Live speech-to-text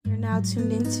now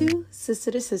tuned into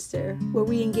Sister to Sister, where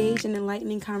we engage in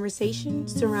enlightening conversation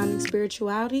surrounding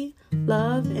spirituality,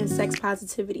 love, and sex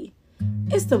positivity.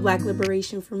 It's the Black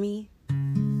liberation for me.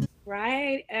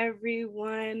 Right,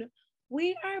 everyone.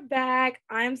 We are back.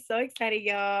 I'm so excited,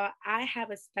 y'all. I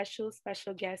have a special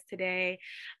guest today.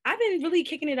 I've been really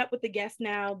kicking it up with the guests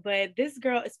now, but this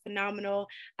girl is phenomenal.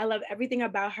 I love everything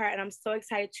about her, and I'm so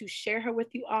excited to share her with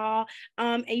you all.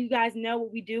 And you guys know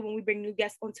what we do when we bring new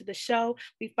guests onto the show.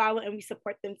 We follow and we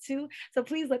support them too. So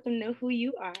please let them know who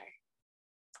you are.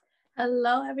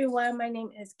 Hello, everyone. My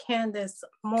name is Candace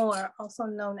Moore, also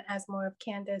known as More of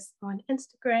Candace on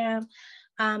Instagram.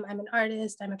 I'm an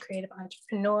artist. I'm a creative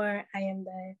entrepreneur. I am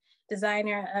the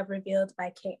designer of Revealed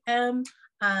by KM.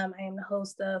 I am the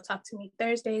host of Talk to Me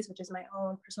Thursdays, which is my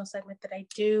own personal segment that I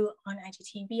do on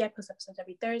IGTV. I post episodes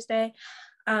every Thursday.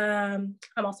 I'm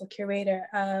also curator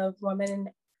of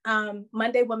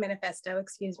Monday Woman Manifesto,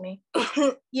 excuse me.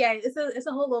 Yeah, it's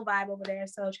a whole little vibe over there.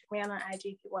 So check me out on IG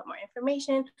if you want more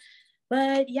information.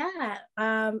 But yeah,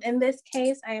 in this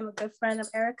case, I am a good friend of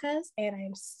Erica's, and I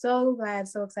am so glad,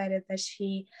 so excited that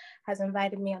she has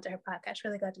invited me onto her podcast.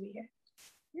 Really glad to be here.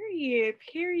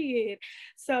 Period.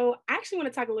 So I actually want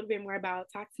to talk a little bit more about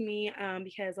Talk to Me,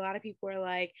 because a lot of people are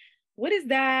like, what is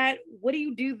that? What do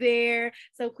you do there?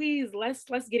 So please, let's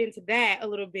get into that a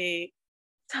little bit.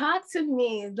 Talk to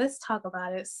Me. Let's talk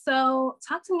about it. So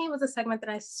Talk to Me was a segment that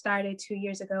I started 2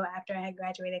 years ago after I had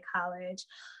graduated college.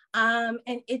 And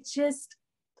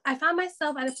I found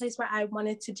myself at a place where I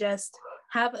wanted to just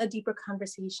have a deeper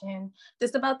conversation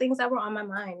just about things that were on my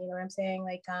mind. You know what I'm saying?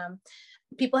 Like,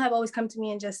 people have always come to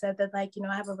me and just said that, like,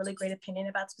 I have a really great opinion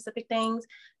about specific things.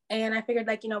 And I figured,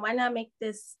 like, why not make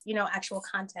this, actual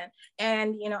content?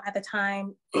 And, at the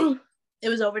time, it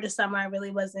was over the summer. I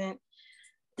really wasn't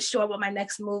sure what my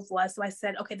next move was. So I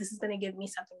said, okay, this is going to give me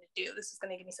something to do. This is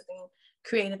going to give me something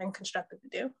creative and constructive to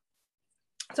do.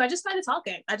 So I just started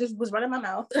talking. I just was running my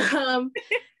mouth and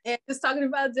just talking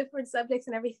about different subjects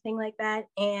and everything like that.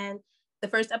 And the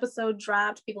first episode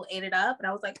dropped, people ate it up, and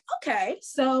I was like, okay.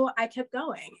 So I kept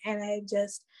going, and I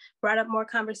just brought up more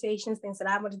conversations, things that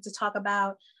I wanted to talk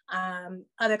about,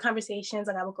 other conversations.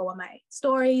 Like, I would go on my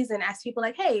stories and ask people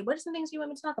like, hey, what are some things you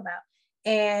want me to talk about?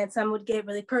 And some would get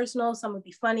really personal, some would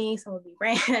be funny, some would be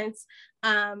rants.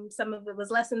 Some of it was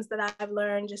lessons that I've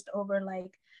learned just over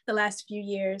like the last few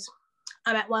years.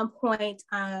 At one point,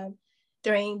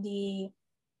 during the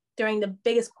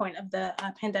biggest point of the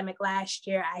pandemic last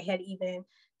year, I had even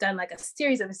done like a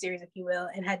series, if you will,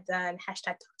 and had done hashtag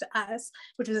Talk to Us,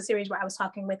 which was a series where I was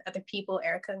talking with other people,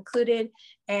 Erica included,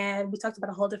 and we talked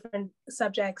about a whole different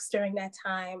subjects during that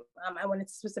time. I wanted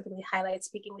to specifically highlight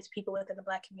speaking with people within the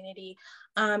Black community,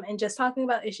 and just talking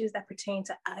about issues that pertain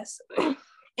to us.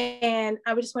 And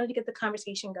I just wanted to get the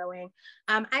conversation going.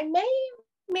 I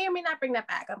may or may not bring that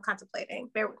back. I'm contemplating.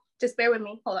 Bear with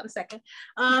me. Hold on a second.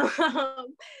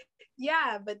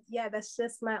 Yeah, that's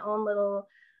just my own little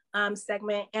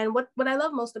segment. And what I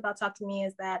love most about Talk to Me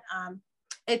is that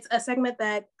it's a segment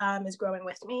that is growing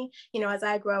with me. As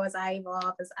I grow, as I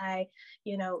evolve, as I,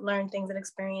 learn things and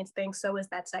experience things, so is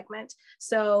that segment.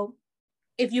 So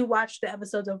if you watch the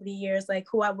episodes over the years, like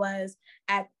who I was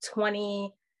at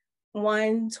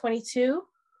 21, 22,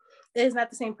 is not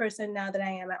the same person now that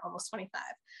I am at almost 25.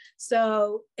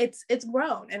 So it's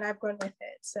grown, and I've grown with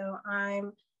it. So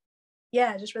I'm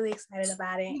just really excited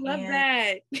about it. We love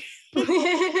that.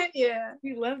 Yeah.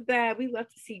 We love that. We love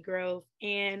to see growth.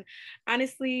 And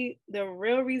honestly, the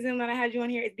real reason that I had you on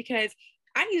here is because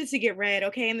I needed to get read,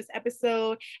 okay, in this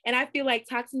episode. And I feel like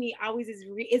Talk to Me always is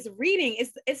reading.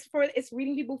 It's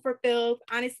reading people for filth.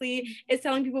 Honestly, it's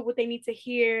telling people what they need to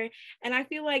hear. And I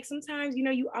feel like sometimes,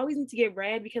 you always need to get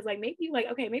read because maybe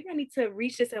I need to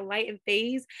reach this enlightened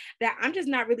phase that I'm just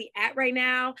not really at right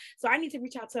now. So I need to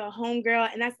reach out to a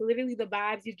homegirl. And that's literally the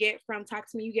vibes you get from Talk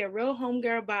to Me. You get real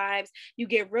homegirl vibes. You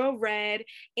get real read.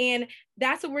 And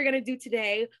that's what we're going to do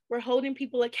today. We're holding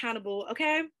people accountable,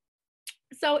 okay?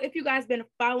 So if you guys been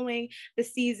following the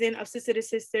season of Sister to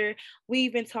Sister,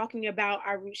 we've been talking about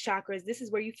our root chakras. This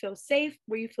is where you feel safe,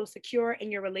 where you feel secure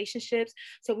in your relationships.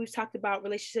 So we've talked about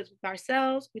relationships with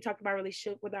ourselves, we talked about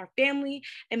relationship with our family,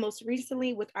 and most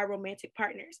recently with our romantic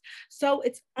partners. So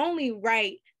it's only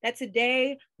right that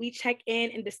today we check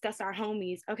in and discuss our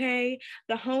homies, okay?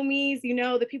 The homies,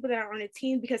 the people that are on a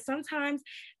team, because sometimes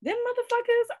them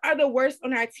motherfuckers are the worst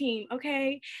on our team,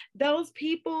 okay? Those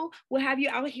people will have you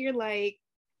out here like,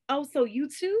 oh, so you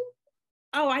too?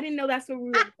 Oh, I didn't know that's where we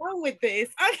were going with this.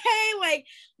 Okay, like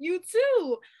you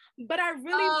too. But I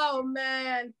really... Oh,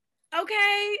 man.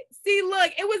 Okay. See,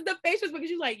 look, it was the facials because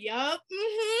you're like, yup.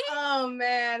 Mm-hmm. Oh,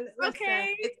 man.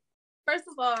 Okay. First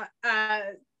of all,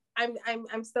 I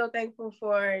I'm so thankful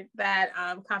for that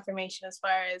confirmation as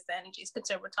far as the energy is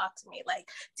concerned. Would talk to me, like,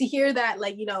 to hear that,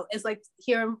 like, you know, it's like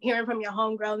hearing from your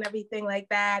homegirl and everything like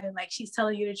that, and like she's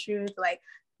telling you the truth, like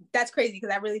that's crazy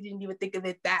because I really didn't even think of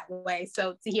it that way.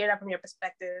 So to hear that from your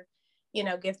perspective, you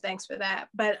know, give thanks for that.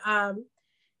 But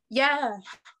yeah,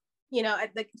 you know,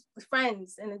 like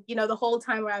friends, and you know, the whole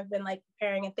time where I've been like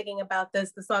preparing and thinking about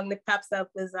this, the song that pops up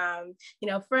was you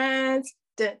know, friends.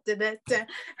 Da, da, da, da.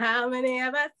 How many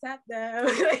of us have them?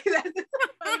 Like, that's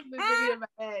been in my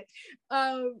head.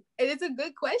 And it's a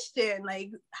good question.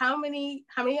 Like, how many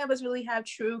of us really have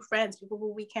true friends, people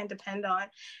who we can depend on?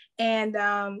 And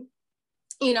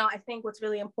you know, I think what's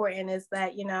really important is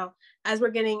that, you know, as we're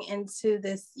getting into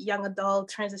this young adult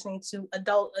transitioning to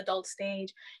adult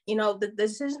stage, you know, the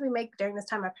decisions we make during this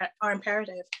time are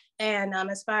imperative. And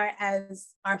as far as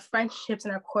our friendships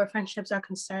and our core friendships are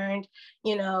concerned,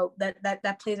 you know,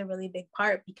 that plays a really big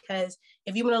part, because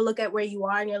if you want to look at where you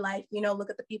are in your life, you know,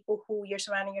 look at the people who you're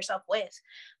surrounding yourself with.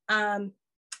 And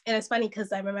it's funny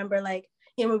because I remember, like,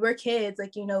 you know, when we're kids,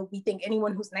 like, you know, we think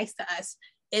anyone who's nice to us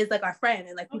is like our friend,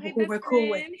 and like people who we're cool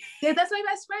with. Yeah, that's my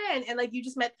best friend. And like you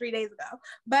just met 3 days ago.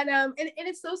 But and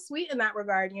it's so sweet in that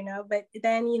regard, you know. But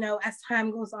then, you know, as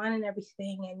time goes on and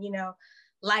everything, and you know,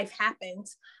 life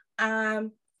happens,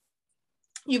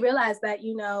 you realize that,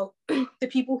 you know, the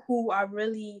people who are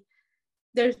really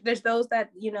there's those that,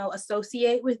 you know,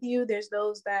 associate with you. There's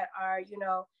those that are, you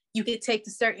know, you could take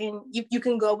to certain, you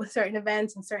can go with certain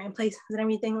events and certain places and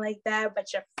everything like that.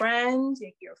 But your friends,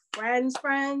 like your friends,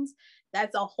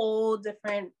 that's a whole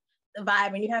different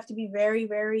vibe. And you have to be very,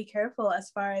 very careful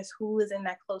as far as who is in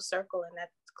that close circle and that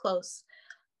close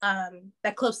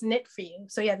knit for you.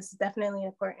 So yeah, this is definitely an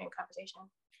important conversation.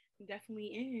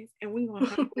 Definitely is. And we're going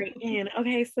to hop right in.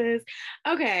 Okay, sis.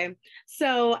 Okay.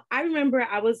 So I remember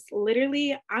I'm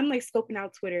like scoping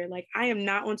out Twitter. Like, I am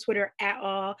not on Twitter at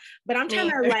all, but I'm trying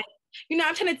to, like, you know,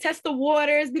 I'm trying to test the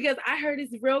waters because I heard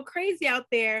it's real crazy out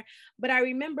there. But I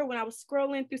remember when I was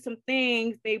scrolling through some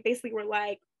things, they basically were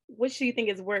like, what do you think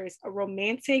is worse, a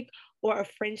romantic or a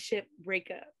friendship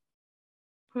breakup?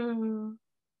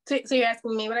 So you're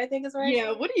asking me what I think is worse?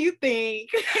 Yeah, what do you think?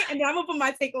 And then I'm gonna put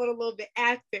my take on a little bit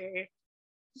after.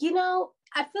 You know,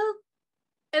 I feel,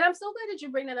 and I'm so glad that you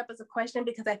bring that up as a question,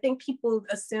 because I think people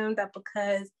assume that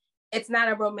because it's not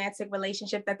a romantic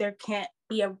relationship that there can't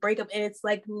be a breakup. And it's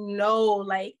like, no,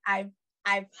 like I've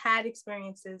had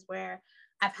experiences where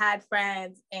I've had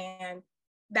friends and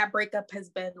that breakup has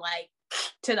been like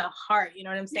to the heart, you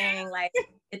know what I'm saying? Like,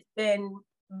 it's been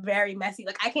very messy.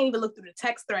 Like, I can't even look through the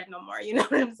text thread no more, you know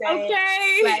what I'm saying?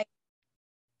 Okay. Like,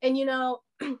 and you know,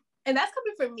 and that's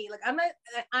coming from me. Like, I'm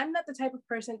not the type of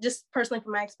person, just personally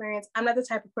from my experience, I'm not the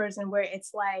type of person where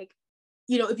it's like,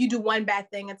 you know, if you do one bad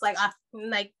thing, it's like,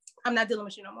 I'm not dealing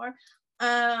with you no more.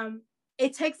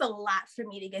 It takes a lot for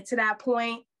me to get to that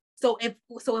point. So if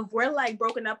we're like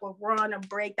broken up or we're on a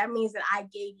break, that means that I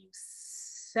gave you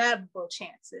several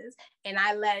chances, and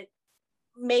I let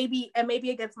maybe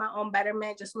against my own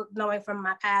betterment, just knowing from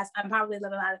my past, I'm probably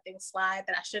let a lot of things slide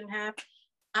that I shouldn't have.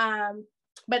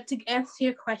 But to answer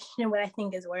your question, what I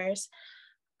think is worse,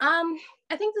 I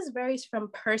think this varies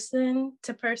from person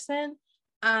to person.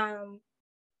 But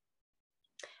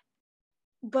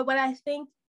what I think,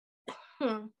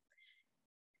 because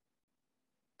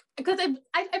I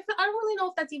don't really know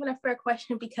if that's even a fair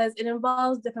question, because it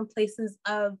involves different places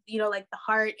of, you know, like the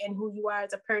heart and who you are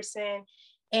as a person.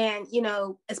 And, you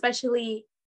know, especially,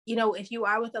 you know, if you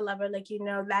are with a lover, like, you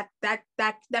know,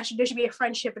 there should be a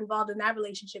friendship involved in that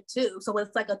relationship too. So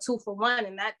it's like a 2-for-1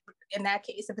 in that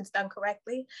case, if it's done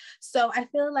correctly. So I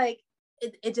feel like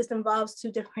it just involves two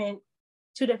different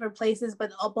places,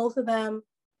 but both of them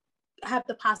have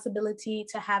the possibility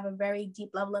to have a very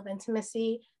deep level of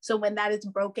intimacy. So when that is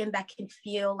broken, that can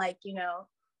feel like, you know,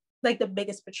 like the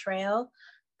biggest betrayal.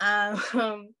 I'm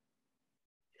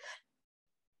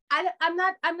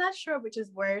not sure which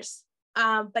is worse,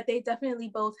 but they definitely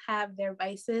both have their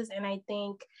vices. And I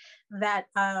think that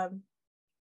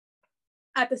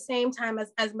at the same time,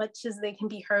 as much as they can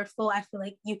be hurtful, I feel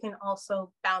like you can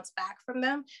also bounce back from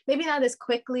them. Maybe not as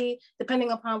quickly,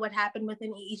 depending upon what happened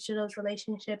within each of those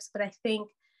relationships. But I think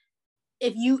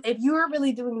if you are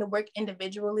really doing the work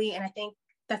individually, and I think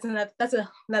that's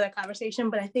another conversation,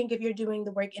 but I think if you're doing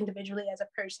the work individually as a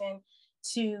person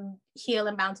to heal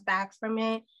and bounce back from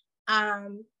it, that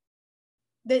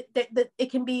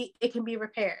it can be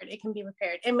repaired. It can be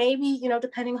repaired. And maybe, you know,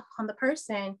 depending on the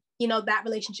person, you know, that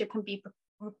relationship can be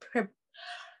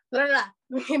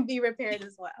can be repaired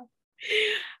as well.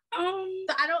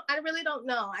 So I really don't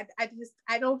know.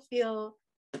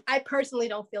 I personally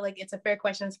don't feel like it's a fair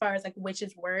question as far as like which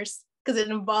is worse. because it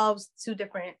involves two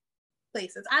different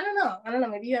places. I don't know.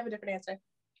 Maybe you have a different answer.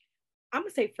 I'm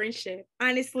gonna say friendship.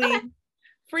 Honestly, okay.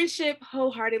 Friendship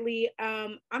wholeheartedly.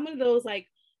 I'm one of those like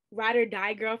ride or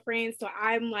die girlfriends. So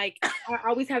I'm like, I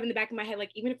always have in the back of my head,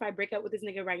 like, even if I break up with this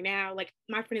nigga right now, like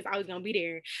my friend is always gonna be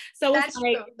there. So That's it's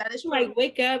like, true. That is true. Like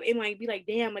wake up and like be like,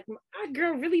 damn, like my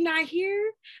girl really not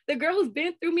here. The girl who's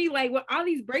been through me, like with all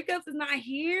these breakups is not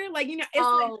here. Like, you know, it's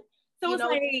like, so it's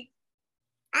like,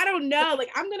 I don't know.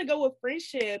 Like I'm gonna go with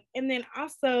friendship. And then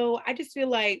also I just feel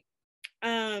like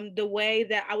the way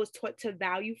that I was taught to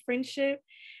value friendship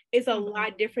is a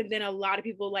lot different than a lot of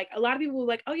people. Like a lot of people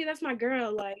like, oh yeah, that's my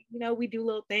girl. Like, you know, we do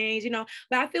little things, you know,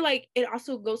 but I feel like it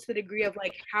also goes to the degree of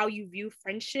like how you view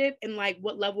friendship and like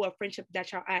what level of friendship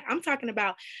that y'all at. I'm talking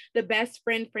about the best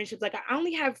friend friendships. Like I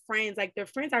only have friends, like the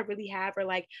friends I really have are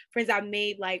like friends I've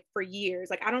made like for years.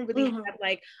 Like I don't really have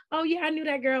like, oh yeah, I knew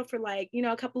that girl for like, you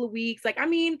know, a couple of weeks. Like, I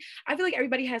mean, I feel like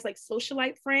everybody has like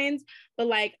socialite friends, but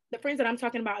like the friends that I'm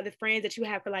talking about are the friends that you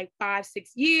have for like 5-6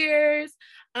 years.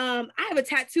 I have a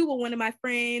tattoo with one of my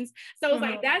friends. So it's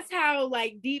like, that's how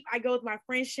like deep I go with my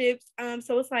friendships.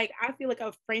 So it's like, I feel like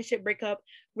a friendship breakup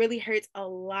really hurts a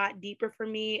lot deeper for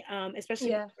me.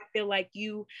 Especially I feel like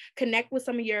you connect with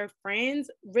some of your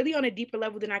friends really on a deeper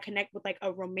level than I connect with like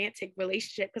a romantic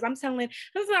relationship. Cause that's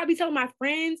what I be telling my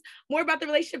friends more about the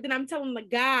relationship than I'm telling the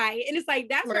guy. And it's like,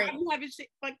 that's where I'm having shit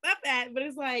fucked up at. But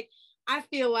it's like, I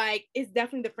feel like it's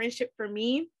definitely the friendship for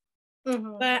me.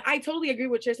 But I totally agree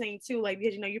with what you're saying too, like,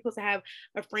 because you know you're supposed to have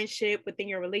a friendship within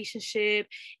your relationship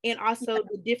and also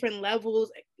the different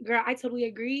levels. Girl, I totally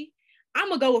agree. I'm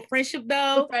gonna go with friendship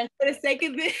though, for the sake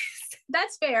of this.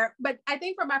 That's fair, but I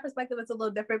think from my perspective it's a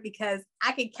little different because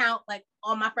I can count like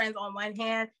all my friends on one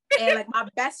hand, and like my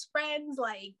best friends,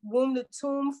 like womb to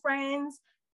tomb friends,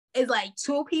 is like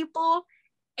 2 people,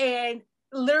 and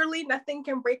literally nothing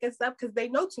can break us up because they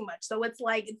know too much. So it's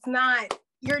like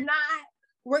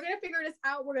we're gonna figure this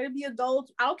out. We're gonna be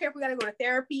adults. I don't care if we gotta go to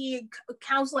therapy,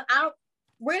 counseling.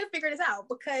 We're gonna figure this out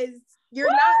because you're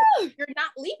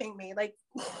not leaving me. Like,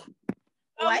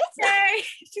 what? Okay.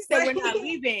 She said we're not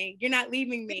leaving. You're not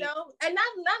leaving me. You know, and not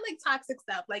like toxic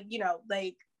stuff. Like, you know,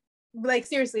 like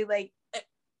seriously, like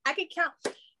I could count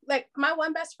like my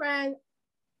one best friend.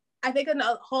 I think in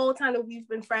the whole time that we've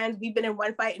been friends, we've been in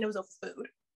one fight and it was over food.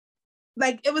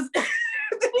 Like it was.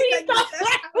 Please don't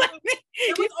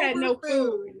it was over no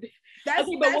food. But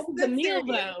what was the meal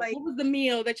though? Like, what was the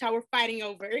meal that y'all were fighting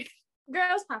over?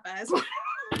 Girls, Popeyes.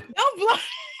 Don't blow.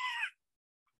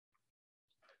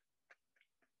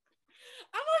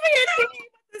 I'm over here thinking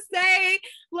what to say.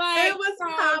 Like it was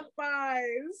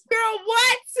Popeyes. Girl,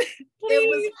 what? It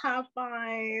was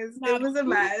Popeyes. No, it was a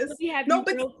mess. No,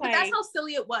 but that's how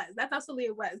silly it was. That's how silly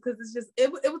it was because it's just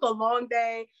it was a long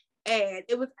day and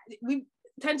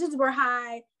tensions were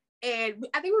high. And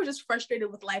I think we were just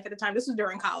frustrated with life at the time. This was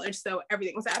during college, so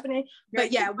everything was happening.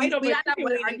 But yeah, we got that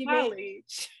one argument.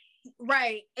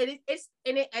 Right. And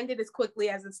it ended as quickly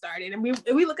as it started. And we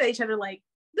look at each other like,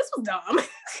 this was dumb.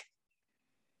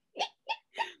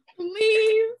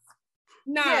 Please.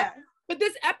 Nah. Yeah. But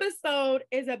this episode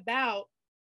is about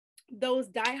those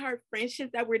diehard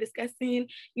friendships that we're discussing,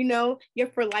 you know, your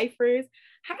for lifers.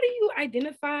 How do you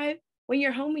identify when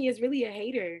your homie is really a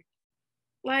hater?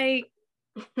 Like,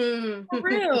 for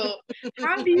real,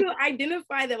 how do you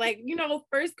identify that? Like, you know,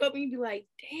 first go and you be like,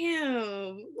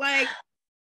 damn, like,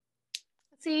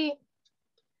 see,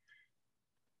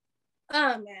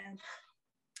 oh man,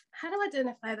 how do I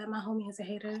identify that my homie is a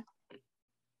hater?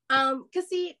 Cause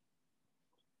see,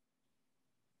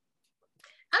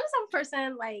 I'm some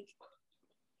person like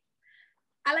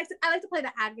I like to play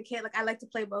the advocate. Like I like to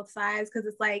play both sides because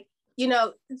it's like, you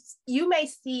know, you may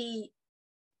see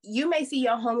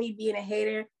your homie being a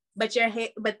hater, but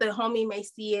the homie may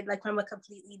see it like from a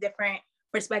completely different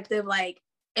perspective. Like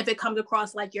if it comes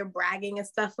across like you're bragging and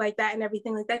stuff like that and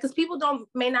everything like that, because people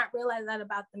may not realize that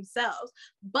about themselves.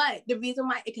 But the reason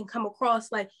why it can come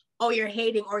across like, oh, you're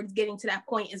hating or it's getting to that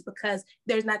point is because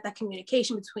there's not that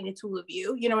communication between the two of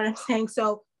you. You know what I'm saying?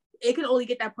 So it can only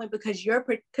get that point because you're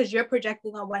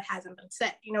projecting on what hasn't been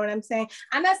said. You know what I'm saying?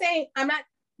 I'm not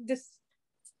just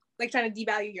like trying to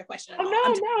devalue your question.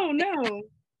 Oh, no.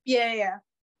 Yeah.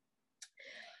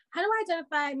 How do I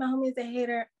identify my homie as a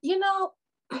hater? You know,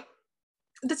 I'm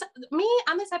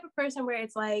the type of person where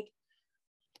it's like,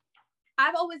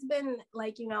 I've always been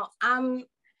like, you know, I'm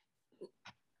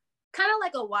kind of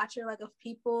like a watcher, like of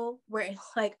people where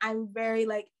it's like, I'm very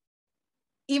like,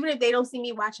 even if they don't see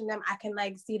me watching them, I can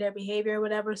like see their behavior or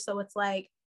whatever. So it's like,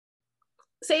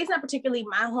 say it's not particularly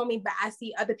my homie, but I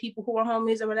see other people who are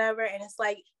homies or whatever, and it's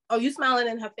like, oh, you smiling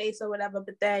in her face or whatever,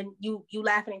 but then you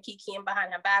laughing and kikiing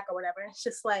behind her back or whatever. And it's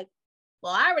just like,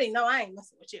 well, I already know I ain't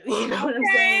messing with you. You know what I'm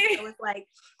saying? So it's like,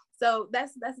 so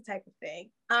that's the type of thing.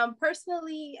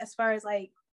 Personally, as far as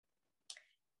like,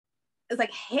 it's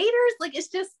like haters, like it's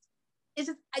just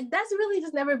that's really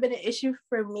just never been an issue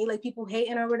for me. Like people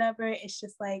hating or whatever. It's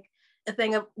just like a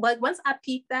thing of like, once I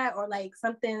peep that, or like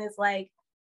something is like,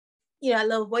 you know, a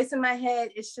little voice in my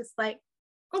head, it's just like,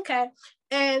 okay.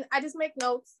 And I just make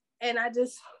notes, and I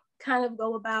just kind of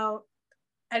go about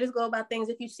things.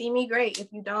 If you see me, great. If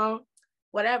you don't,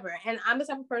 whatever. And I'm the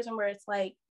type of person where it's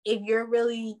like, if you're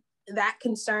really that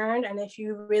concerned, and if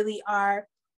you really are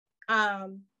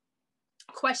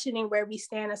questioning where we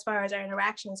stand as far as our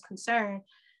interaction is concerned,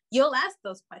 you'll ask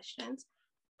those questions.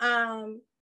 And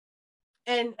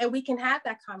we can have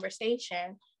that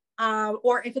conversation.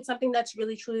 Or if it's something that's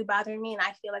really truly bothering me and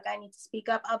I feel like I need to speak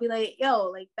up, I'll be like, yo,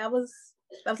 like that was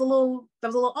a little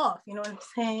off, you know what I'm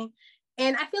saying?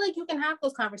 And I feel like you can have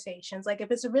those conversations. Like if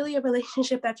it's really a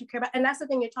relationship that you care about, and that's the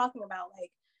thing you're talking about,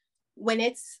 like when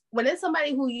it's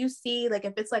somebody who you see, like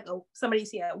if it's like somebody you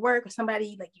see at work, or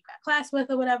somebody like you got class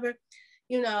with or whatever,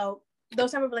 you know,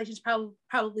 those type of relationships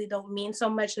probably don't mean so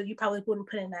much, so you probably wouldn't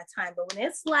put in that time. But when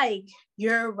it's like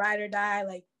your ride or die,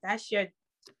 like that's your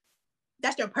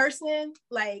person,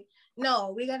 like,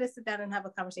 no, we got to sit down and have a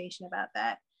conversation about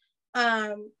that.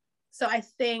 So I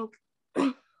think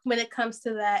when it comes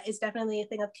to that, it's definitely a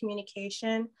thing of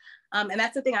communication. And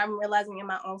that's the thing I'm realizing in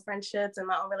my own friendships and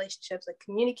my own relationships, like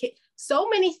communicate. So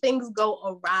many things go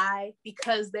awry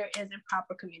because there isn't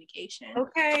proper communication.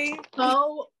 Okay.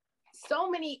 So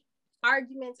many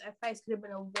arguments and fights could have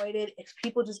been avoided if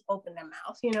people just open their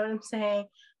mouth, you know what I'm saying?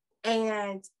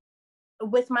 And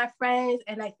with my friends,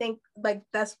 and I think like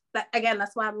that's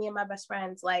why me and my best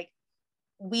friends, like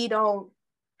we don't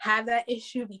have that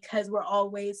issue, because we're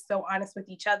always so honest with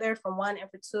each other, for one, and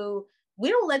for two, we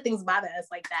don't let things bother us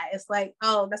like that. It's like,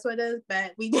 oh, that's what it is,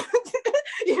 but we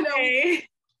you know, okay.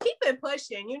 keep it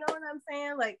pushing, you know what I'm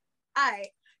saying? Like,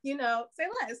 you know, say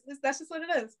less. That's just what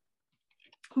it is.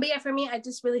 But yeah, for me, I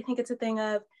just really think it's a thing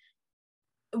of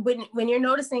when you're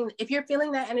noticing, if you're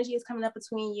feeling that energy is coming up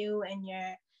between you and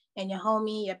your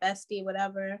homie, your bestie,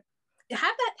 whatever,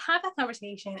 have that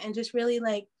conversation, and just really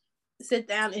like sit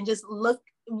down and just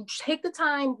take the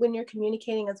time when you're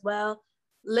communicating as well.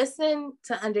 Listen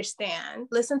to understand,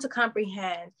 listen to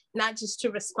comprehend, not just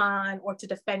to respond or to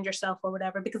defend yourself or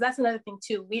whatever, because that's another thing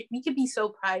too. We could be so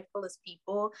prideful as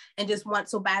people and just want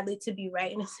so badly to be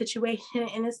right in a situation.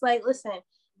 And it's like, listen,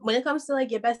 when it comes to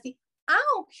like your bestie, I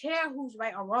don't care who's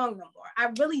right or wrong no more. I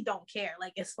really don't care.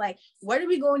 Like, it's like, what are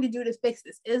we going to do to fix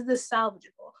this? Is this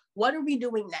salvageable? What are we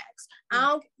doing next? I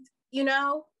don't, you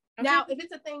know? Okay. Now, if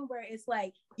it's a thing where it's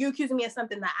like, you're accusing me of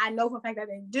something that I know for a fact I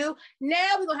didn't do,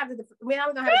 now we're going to have to,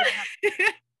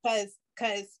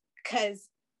 because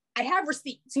I have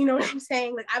receipts, you know what I'm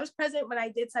saying? Like, I was present when I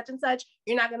did such and such.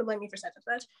 You're not going to blame me for such and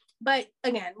such. But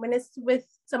again, when it's with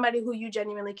somebody who you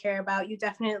genuinely care about, you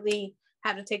definitely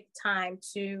have to take the time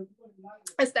to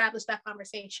establish that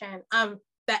conversation,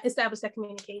 establish that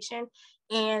communication,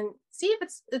 and see if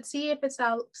it's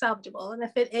salvageable. And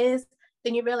if it is,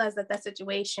 then you realize that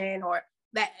situation or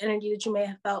that energy that you may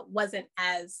have felt wasn't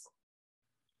as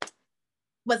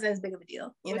big of a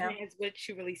deal, you know? As what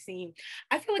you really seen.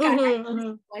 I feel like I asked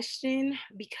this question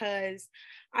because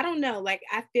I don't know, like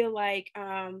I feel like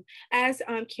as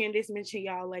Candace mentioned,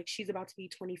 y'all, like she's about to be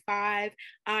 25.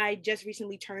 I just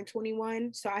recently turned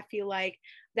 21. So I feel like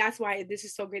that's why this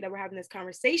is so great that we're having this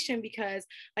conversation, because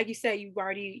like you said, you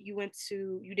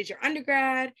did your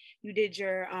undergrad, you did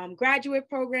your graduate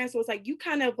program. So it's like you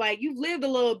kind of like you've lived a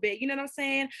little bit, you know what I'm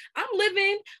saying? I'm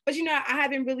living, but you know, I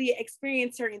haven't really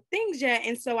experienced certain things yet.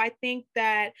 And so I think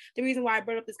that the reason why I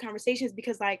brought up this conversation is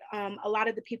because like a lot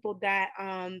of the people that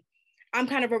I'm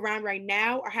kind of around right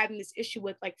now are having this issue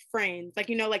with like friends. Like,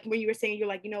 you know, like when you were saying, you're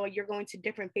like, you know, you're going to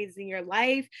different phases in your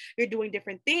life, you're doing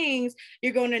different things,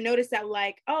 you're going to notice that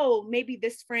like, oh, maybe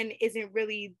this friend isn't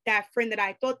really that friend that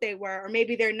I thought they were, or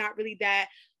maybe they're not really that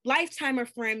lifetime or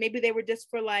friend. Maybe they were just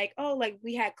for like, oh, like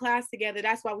we had class together,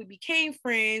 that's why we became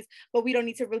friends, but we don't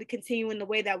need to really continue in the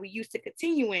way that we used to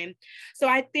continue in. So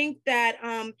I think that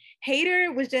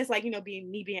hater was just like, you know,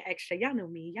 being extra. Y'all know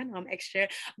me, y'all know I'm extra.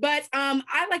 But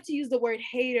I like to use the word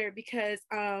hater because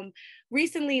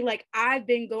recently, like I've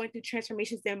been going through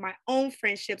transformations in my own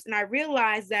friendships, and I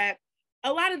realized that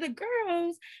a lot of the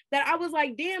girls that I was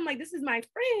like, damn, like this is my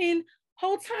friend,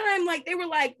 whole time, like, they were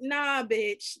like, nah,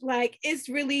 bitch, like, it's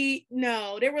really,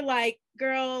 no. They were like,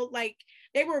 girl, like,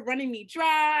 they were running me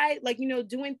dry, like, you know,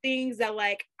 doing things that,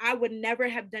 like, I would never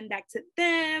have done back to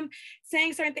them,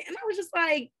 saying certain things. And I was just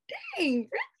like, dang,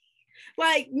 really?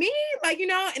 Like, me? Like, you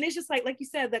know, and it's just like you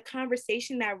said, the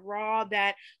conversation, that raw,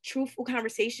 that truthful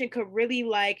conversation could really,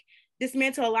 like,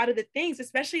 dismantle a lot of the things,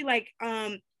 especially, like,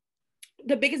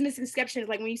 the biggest misconception is,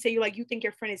 like, when you say you think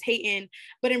your friend is hating,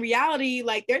 but in reality,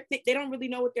 like, they don't really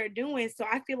know what they're doing. So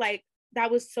I feel like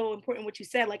that was so important what you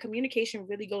said. Like, communication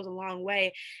really goes a long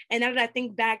way. And now that I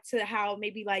think back to how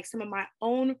maybe, like, some of my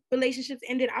own relationships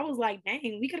ended, I was like,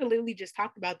 dang, we could have literally just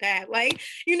talked about that. Like,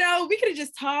 you know, we could have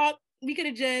just talked. We could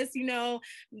have just, you know,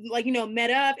 like, you know,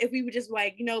 met up. If we would just,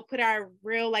 like, you know, put our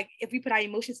real, like, if we put our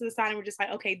emotions to the side and we're just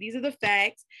like, okay, these are the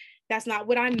facts. That's not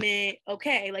what I meant.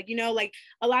 Okay. Like, you know, like,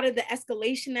 a lot of the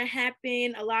escalation that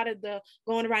happened, a lot of the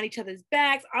going around each other's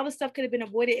backs, all the stuff could have been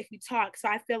avoided if we talk. So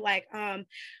I feel like,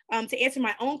 to answer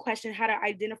my own question, how to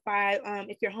identify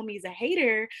if your homie is a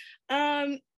hater,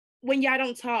 when y'all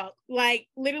don't talk, like,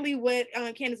 literally what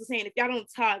Candace was saying, if y'all don't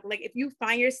talk, like, if you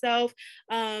find yourself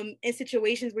in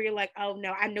situations where you're like, oh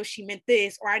no, I know she meant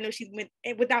this, or I know she meant,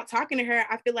 without talking to her,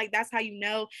 I feel like that's how you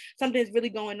know something's really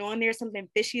going on there, something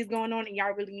fishy is going on, and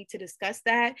y'all really need to discuss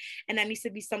that. And that needs to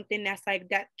be something that's like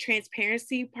that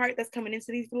transparency part that's coming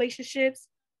into these relationships.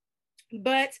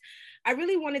 But I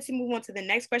really wanted to move on to the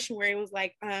next question, where it was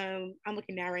like, I'm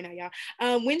looking down right now,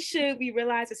 y'all. When should we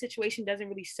realize a situation doesn't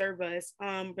really serve us,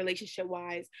 relationship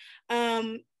wise?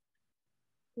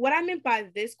 What I meant by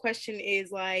this question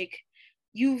is, like,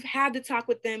 you've had to talk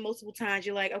with them multiple times.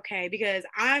 You're like, okay, because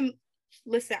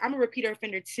listen, I'm a repeater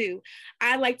offender too.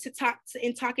 I like to talk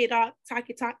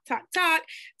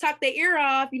their ear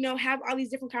off, you know, have all these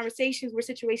different conversations where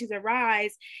situations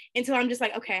arise until I'm just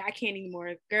like, okay, I can't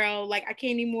anymore, girl. Like, I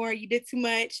can't anymore. You did too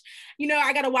much. You know,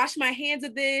 I got to wash my hands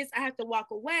of this. I have to walk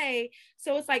away.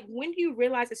 So it's like, when do you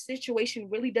realize a situation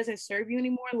really doesn't serve you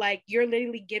anymore? Like, you're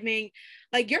literally giving,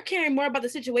 like, you're caring more about the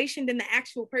situation than the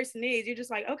actual person is. You're just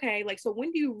like, okay, like, so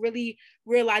when do you really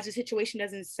realize the situation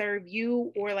doesn't serve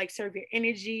you, or like serve your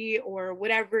energy, or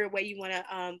whatever way you want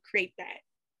to create that?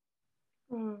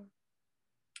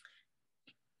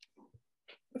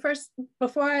 First,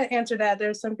 before I answer that,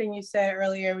 there's something you said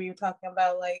earlier where you were talking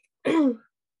about, like,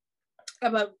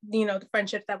 about, you know, the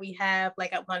friendships that we have,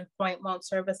 like, at one point won't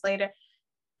serve us later.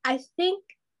 I think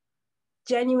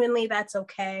genuinely that's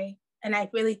okay. And I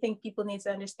really think people need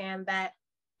to understand that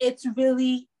it's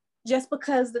really just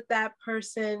because that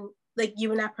person, like, you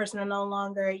and that person are no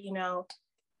longer, you know,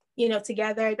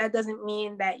 together, that doesn't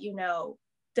mean that, you know,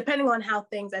 depending on how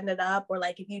things ended up, or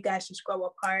like if you guys just grow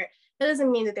apart, that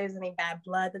doesn't mean that there's any bad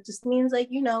blood. That just means, like,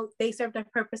 you know, they served their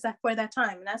purpose for that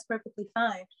time, and that's perfectly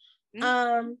fine.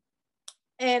 Mm-hmm.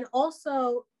 And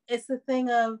also, it's the thing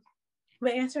of,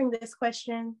 when answering this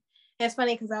question, and it's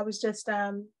funny because I was just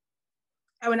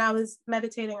when I was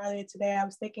meditating earlier today, I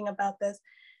was thinking about this,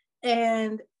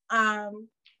 and I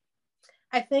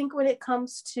think when it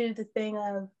comes to the thing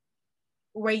of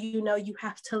where, you know, you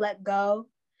have to let go,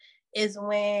 is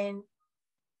when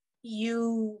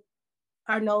you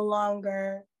are no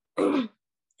longer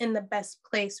in the best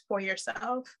place for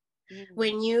yourself. Mm-hmm.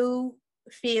 When you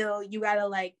feel you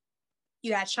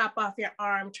gotta chop off your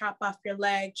arm, chop off your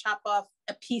leg, chop off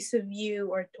a piece of you,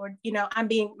 or you know, I'm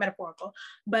being metaphorical,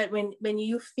 but when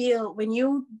you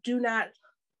do not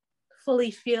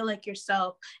fully feel like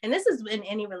yourself, and this is in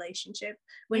any relationship,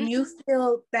 when you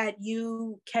feel that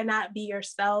you cannot be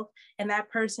yourself, and that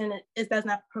person does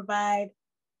not provide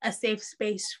a safe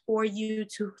space for you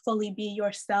to fully be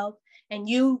yourself, and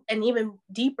even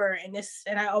deeper in this,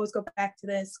 and I always go back to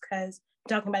this because I'm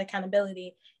talking about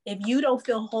accountability. If you don't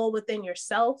feel whole within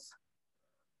yourself,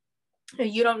 or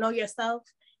you don't know yourself,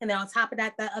 and then on top of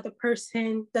that, that other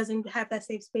person doesn't have that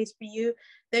safe space for you,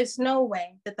 there's no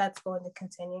way that that's going to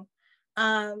continue.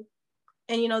 And,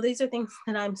 you know, these are things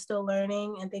that I'm still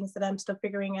learning and things that I'm still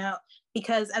figuring out,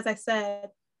 because as I said,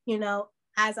 you know,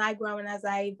 as I grow and as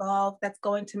I evolve, that's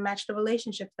going to match the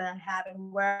relationships that I have,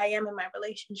 and where I am in my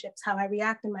relationships, how I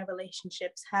react in my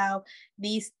relationships, how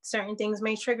these certain things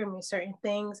may trigger me, certain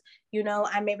things, you know,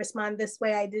 I may respond this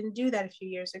way. I didn't do that a few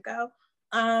years ago.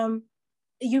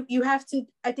 You have to,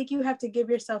 I think you have to give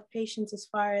yourself patience as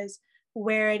far as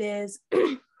where it is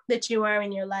that you are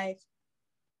in your life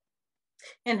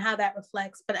and how that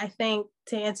reflects. But I think,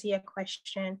 to answer your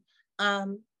question,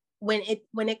 when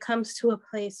it comes to a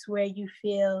place where you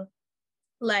feel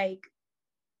like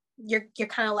you're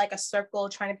kind of like a circle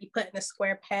trying to be put in a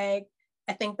square peg,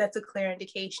 I think that's a clear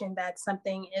indication that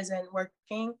something isn't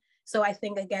working. So I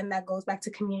think, again, that goes back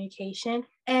to communication.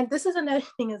 And this is another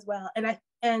thing as well. And I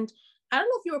don't know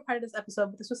if you were part of this episode,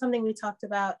 but this was something we talked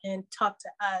about and talked to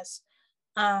us,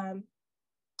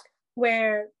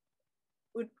 where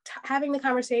we're having the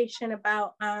conversation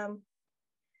about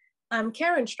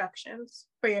care instructions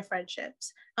for your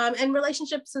friendships, and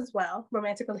relationships as well,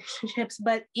 romantic relationships,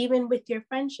 but even with your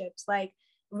friendships, like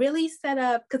really set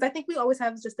up, because I think we always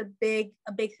have just a big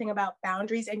thing about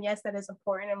boundaries. And yes, that is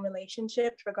important in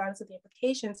relationships, regardless of the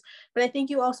implications. But I think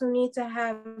you also need to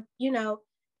have,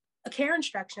 a care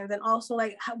instructions, and also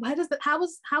like, how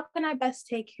can I best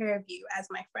take care of you as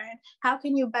my friend? How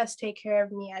can you best take care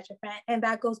of me as your friend? And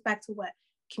that goes back to what?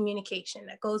 Communication.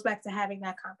 That goes back to having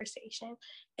that conversation.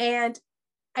 And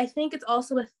I think it's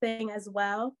also a thing as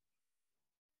well,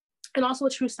 and also a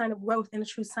true sign of growth and a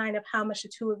true sign of how much the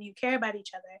two of you care about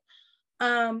each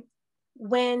other.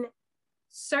 When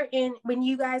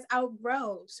you guys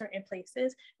outgrow certain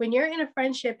places, when you're in a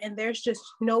friendship and there's just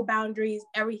no boundaries,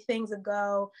 everything's a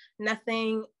go,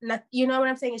 nothing, you know what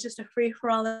I'm saying? It's just a free for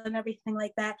all and everything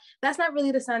like that. That's not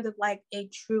really the signs of like a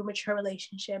true mature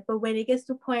relationship. But when it gets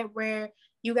to a point where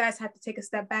you guys have to take a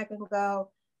step back and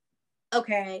go,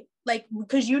 okay, like,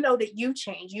 because you know that you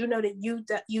change, you know that you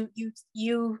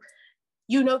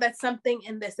know that something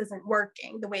in this isn't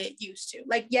working the way it used to.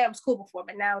 Like, yeah, it was cool before,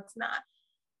 but now it's not.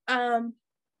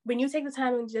 When you take the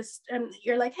time and just,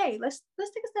 you're like, hey, let's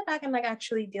take a step back and like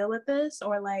actually deal with this,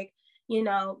 or like,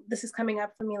 this is coming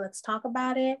up for me, let's talk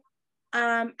about it.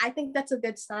 I think that's a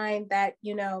good sign that,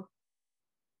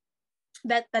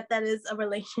 that is a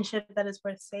relationship that is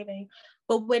worth saving.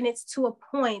 But when it's to a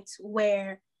point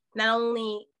where not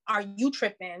only are you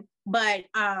tripping, but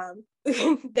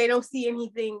they don't see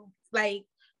anything like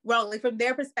wrong, like from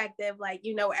their perspective, like,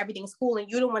 everything's cool and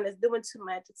you're the one that's doing too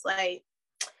much, it's like,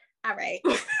 all right.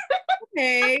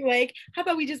 Okay, like, how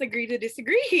about we just agree to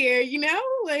disagree here,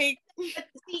 like.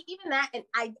 See, even that, and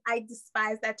I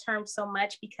despise that term so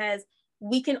much, because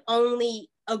we can only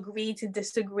agree to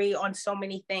disagree on so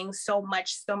many things, so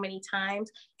many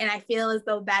times. And I feel as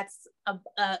though that's a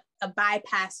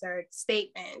bypasser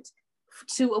statement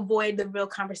to avoid the real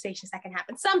conversations that can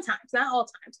happen sometimes, not all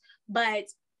times, but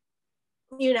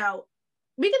we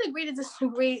can agree to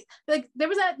disagree. Like there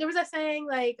was a saying,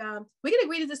 like, we can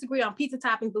agree to disagree on pizza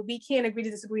toppings, but we can't agree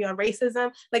to disagree on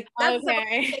racism. Like, that's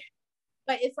okay.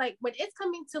 But it's like, when it's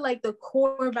coming to like the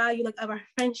core value, like, of our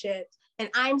friendship, and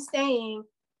I'm saying,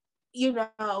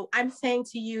 I'm saying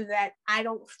to you that I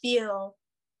don't feel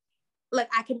like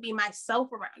I can be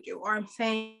myself around you, or I'm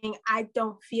saying I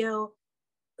don't feel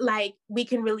like we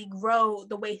can really grow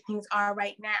the way things are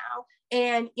right now.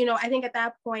 And, I think at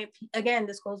that point, again,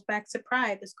 this goes back to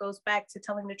pride. This goes back to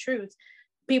telling the truth.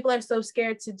 People are so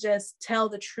scared to just tell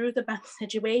the truth about the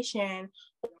situation,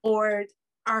 or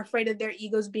are afraid of their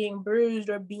egos being bruised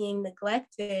or being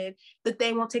neglected, that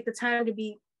they won't take the time to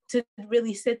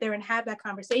really sit there and have that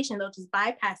conversation. They'll just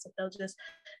bypass it. They'll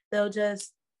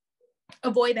just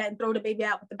avoid that and throw the baby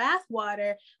out with the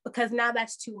bathwater, because now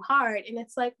that's too hard. And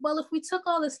it's like, well, if we took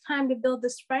all this time to build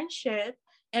this friendship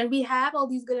and we have all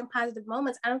these good and positive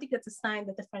moments, I don't think that's a sign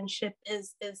that the friendship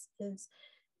is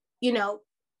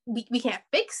we can't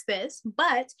fix this,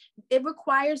 but it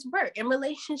requires work, and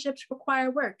relationships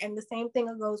require work. And the same thing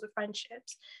goes with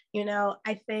friendships.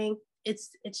 I think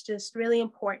it's just really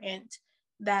important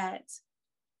that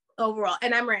overall,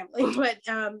 and I'm rambling, but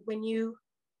when you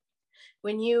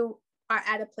are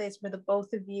at a place where the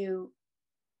both of you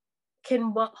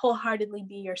can wholeheartedly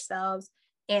be yourselves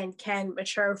and can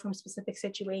mature from specific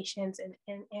situations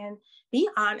and be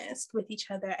honest with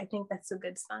each other, I think that's a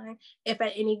good sign. If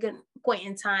at any good point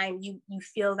in time you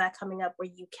feel that coming up where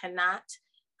you cannot,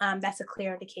 that's a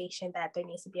clear indication that there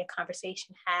needs to be a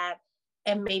conversation had,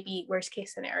 and maybe worst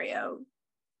case scenario,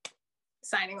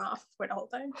 signing off for the whole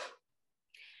thing.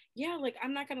 Yeah, like,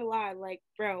 I'm not gonna lie, like,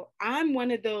 bro, I'm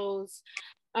one of those,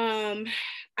 I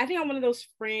think I'm one of those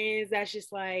friends that's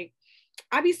just like,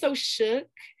 I be so shook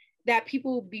that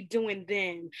people be doing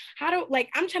them.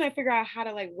 I'm trying to figure out how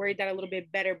to like word that a little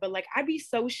bit better, but like, I be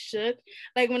so shook,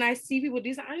 like, when I see people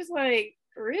do something, I'm just like,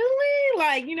 really?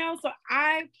 Like, so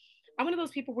I'm one of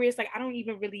those people where it's like, I don't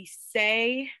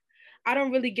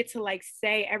really get to like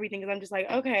say everything, because I'm just like,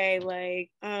 okay,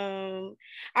 like,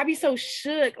 I'd be so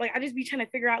shook. Like, I just be trying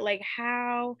to figure out, like,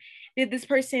 how did this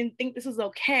person think this was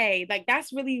okay? Like,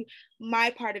 that's really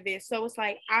my part of it. So it's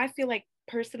like, I feel like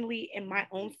personally in my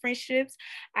own friendships,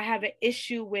 I have an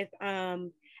issue with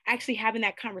actually having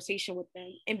that conversation with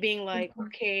them and being like,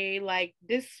 okay, like,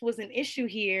 this was an issue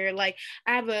here. Like,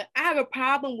 I have a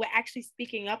problem with actually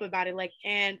speaking up about it. Like,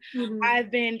 and I've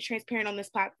been transparent on this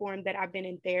platform that I've been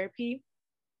in therapy.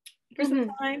 for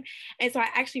some time. And so I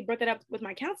actually brought that up with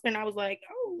my counselor, and I was like,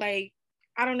 oh, like,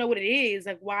 I don't know what it is.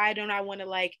 Like, why don't I want to,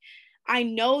 like, I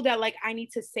know that like I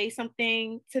need to say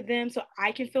something to them so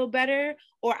I can feel better,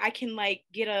 or I can like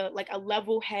get a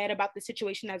level head about the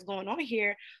situation that's going on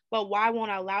here. But why won't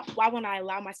I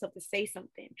allow myself to say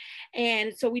something?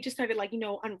 And so we just started like,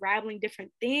 unraveling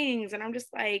different things. And I'm just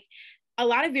like, a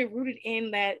lot of it rooted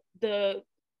in that the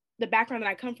background that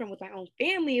I come from with my own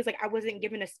family is like I wasn't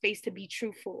given a space to be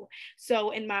truthful. So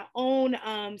in my own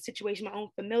situation, my own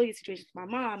familiar situation with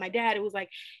my mom, my dad, it was like,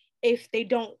 if they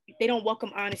don't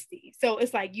welcome honesty. So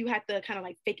it's like you have to kind of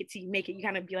like fake it till you make it. You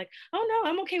kind of be like, oh no,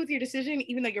 I'm okay with your decision,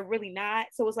 even though you're really not.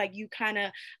 So it's like you kind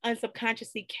of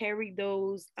unsubconsciously carry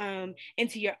those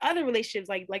into your other relationships.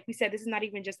 Like we said, this is not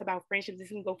even just about friendships. This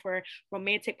can go for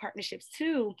romantic partnerships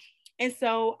too. And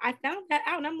so I found that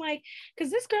out, and I'm like,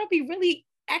 because this girl be really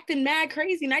acting mad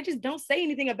crazy, and I just don't say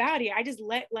anything about it. I just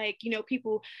let like,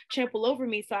 people trample over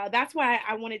me. So that's why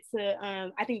I wanted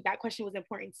to, I think that question was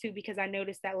important too, because I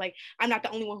noticed that like, I'm not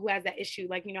the only one who has that issue.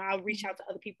 Like, I'll reach out to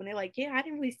other people and they're like, yeah, I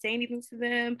didn't really say anything to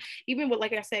them. Even with,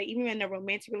 like I said, even in a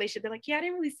romantic relationship, they're like, yeah, I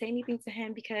didn't really say anything to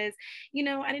him because,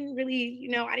 I didn't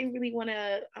really want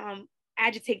to,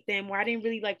 agitate them, or I didn't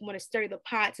really like want to stir the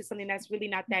pot to something that's really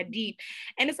not that deep.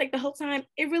 And it's like the whole time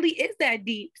it really is that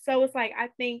deep. So it's like I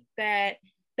think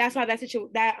that's why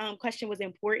that question was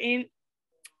important.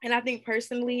 And I think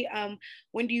personally,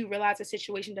 when do you realize a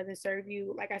situation doesn't serve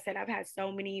you? Like I said, I've had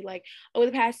so many, like over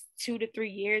the past 2 to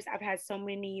 3 years, I've had so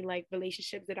many like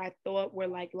relationships that I thought were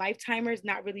like lifetimers,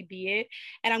 not really be it.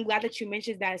 And I'm glad that you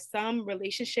mentioned that some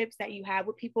relationships that you have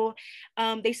with people,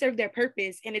 they serve their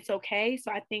purpose, and it's okay. So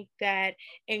I think that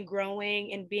in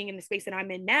growing and being in the space that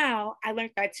I'm in now, I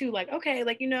learned that too. Like, okay,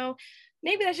 like,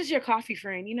 maybe that's just your coffee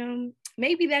friend,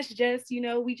 maybe that's just,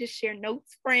 we just share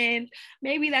notes friend.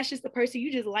 Maybe that's just the person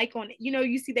you just like on,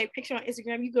 you see their picture on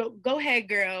Instagram, you go ahead,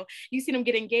 girl. You see them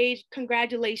get engaged,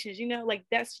 congratulations, like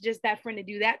that's just that friend to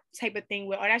do that type of thing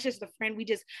with, or that's just a friend we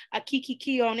just a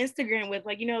kiki on Instagram with,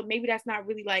 like, maybe that's not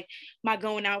really like my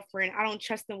going out friend. I don't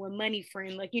trust them with money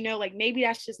friend. Like, like maybe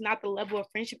that's just not the level of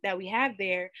friendship that we have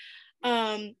there.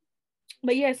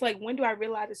 But yeah, it's like, when do I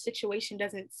realize a situation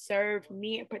doesn't serve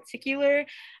me in particular?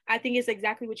 I think it's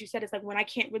exactly what you said. It's like when I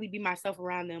can't really be myself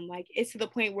around them. Like, it's to the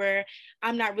point where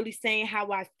I'm not really saying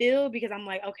how I feel, because I'm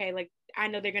like, okay, like I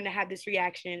know they're going to have this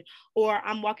reaction, or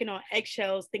I'm walking on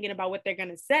eggshells thinking about what they're going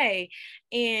to say.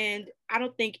 And I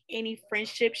don't think any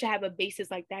friendship should have a basis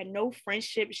like that. No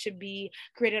friendship should be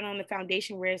created on the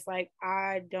foundation where it's like,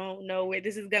 I don't know where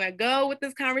this is going to go with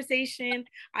this conversation.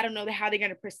 I don't know how they're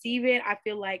going to perceive it. I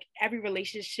feel like every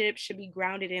relationship should be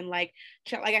grounded in like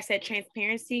I said,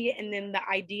 transparency. And then the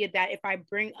idea that if I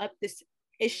bring up this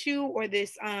issue or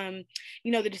this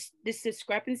this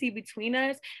discrepancy between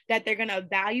us, that they're gonna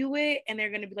value it, and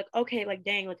they're gonna be like, okay, like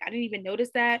dang, like I didn't even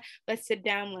notice that, let's sit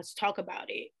down, let's talk about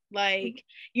it, like,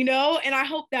 and I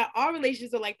hope that our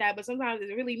relationships are like that, but sometimes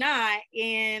it's really not,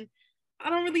 and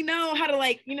I don't really know how to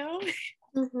like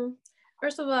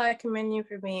First of all, I commend you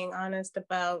for being honest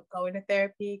about going to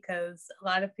therapy, because a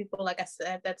lot of people, like I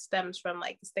said, that stems from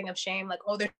like this thing of shame, like,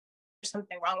 oh, there's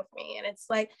something wrong with me. And it's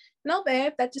like, no,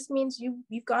 babe, that just means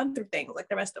you've gone through things like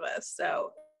the rest of us.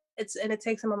 So it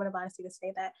takes a moment of honesty to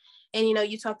say that. And,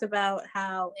 you talked about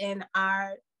how in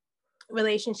our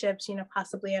relationships,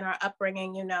 possibly in our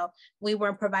upbringing, we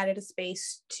weren't provided a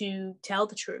space to tell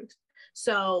the truth.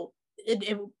 So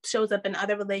it shows up in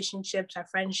other relationships, our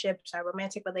friendships, our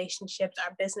romantic relationships,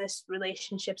 our business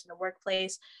relationships in the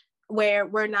workplace, where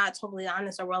we're not totally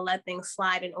honest, or we'll let things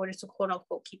slide in order to quote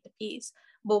unquote keep the peace.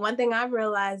 But one thing I've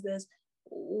realized is,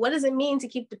 what does it mean to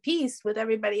keep the peace with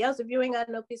everybody else if you ain't got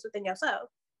no peace within yourself?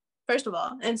 First of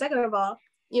all. And second of all,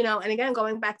 and again,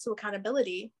 going back to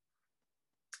accountability,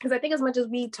 because I think as much as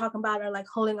we talk about are like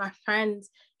holding our friends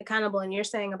accountable, and you're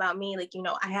saying about me, like,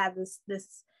 I have this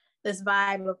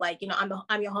vibe of like,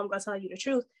 I'm your homegirl telling you the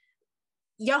truth.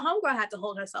 Your homegirl had to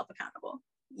hold herself accountable.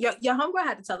 Your homegirl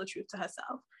had to tell the truth to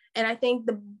herself. And I think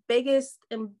the biggest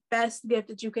and best gift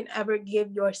that you can ever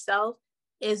give yourself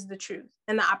is the truth,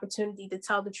 and the opportunity to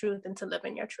tell the truth and to live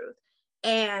in your truth.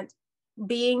 And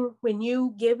when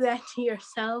you give that to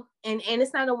yourself, and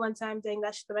it's not a one-time thing,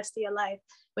 that's the rest of your life.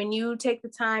 When you take the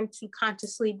time to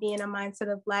consciously be in a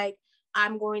mindset of like,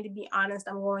 I'm going to be honest,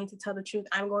 I'm going to tell the truth,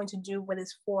 I'm going to do what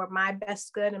is for my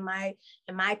best good and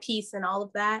my peace and all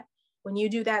of that. When you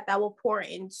do that, that will pour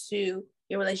into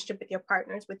your relationship with your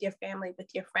partners, with your family, with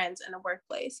your friends in the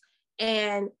workplace.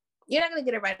 And you're not going to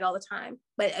get it right all the time.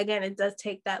 But again, it does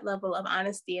take that level of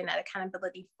honesty and that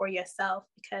accountability for yourself,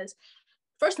 because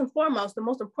first and foremost, the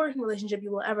most important relationship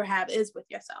you will ever have is with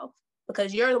yourself.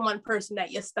 because you're the one person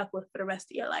that you're stuck with for the rest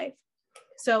of your life.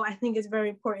 So I think it's very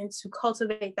important to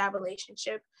cultivate that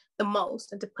relationship the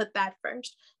most and to put that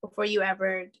first before you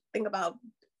ever think about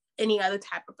any other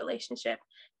type of relationship.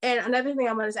 And another thing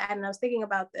I wanted to add, and I was thinking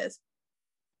about this,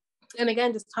 and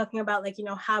again, just talking about like, you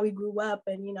know, how we grew up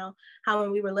and, you know, how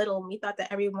when we were little, we thought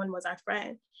that everyone was our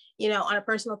friend. You know, on a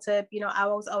personal tip, you know, I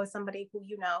was always somebody who,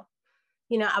 you know,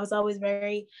 I was always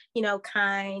very, you know,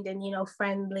 kind and, you know,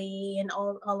 friendly and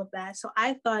all of that. So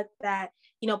I thought that,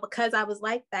 you know, because I was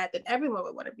like that everyone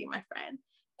would want to be my friend.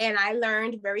 And I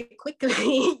learned very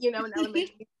quickly, you know, in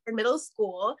elementary and middle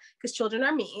school, because children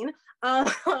are mean,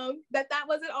 that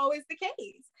wasn't always the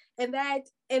case. And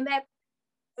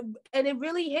it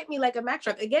really hit me like a Mack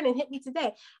truck. Again, it hit me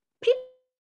today.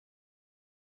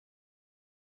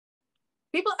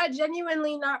 People are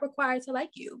genuinely not required to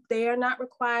like you. They are not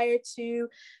required to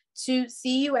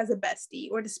see you as a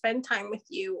bestie or to spend time with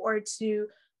you or to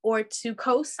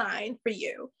co-sign for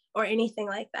you or anything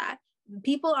like that.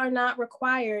 People are not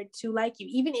required to like you,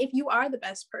 even if you are the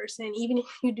best person, even if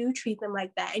you do treat them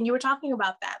like that. And you were talking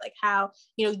about that, like how,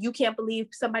 you know, you can't believe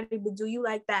somebody would do you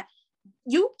like that.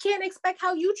 You can't expect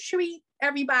how you treat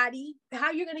everybody,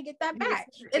 how you're going to get that back.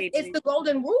 It's the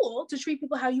golden rule to treat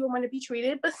people how you want to be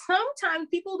treated. But sometimes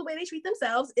people, the way they treat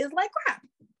themselves is like crap.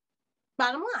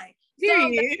 Bottom line.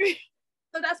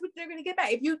 So that's what they're going to get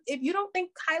back. If you don't think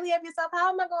highly of yourself,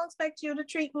 how am I going to expect you to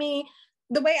treat me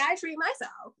the way I treat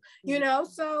myself? You know,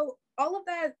 so all of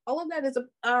that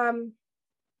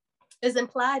is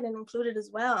implied and included as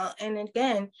well. And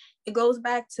again, it goes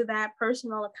back to that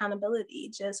personal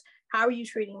accountability. Just how are you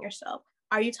treating yourself?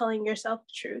 Are you telling yourself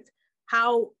the truth?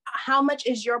 How much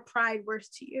is your pride worth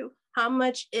to you? How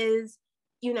much is,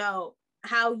 you know,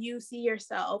 how you see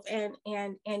yourself and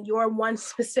your one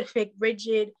specific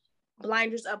rigid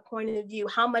blinders up point of view?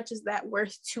 How much is that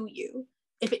worth to you?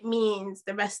 If it means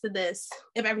the rest of this,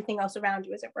 if everything else around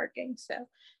you isn't working. So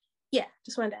yeah,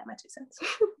 just wanted to add my 2 cents.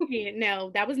 Yeah,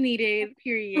 no, that was needed,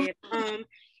 period.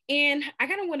 And I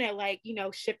kind of want to, like, you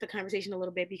know, shift the conversation a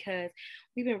little bit because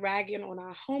we've been ragging on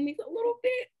our homies a little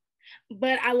bit.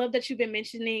 But I love that you've been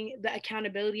mentioning the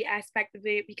accountability aspect of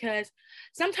it, because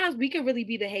sometimes we can really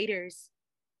be the haters.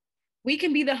 We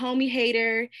can be the homie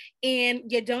hater and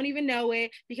you don't even know it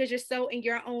because you're so in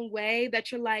your own way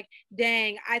that you're like,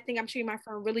 dang, I think I'm treating my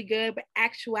friend really good. But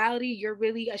actuality, you're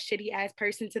really a shitty ass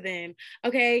person to them.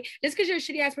 Okay. Just because you're a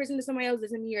shitty ass person to somebody else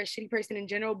doesn't mean you're a shitty person in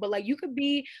general. But like, you could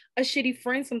be a shitty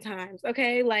friend sometimes.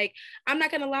 Okay. Like, I'm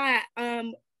not going to lie.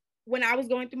 When I was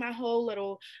going through my whole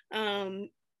little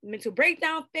mental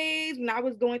breakdown phase, when I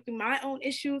was going through my own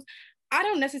issues, I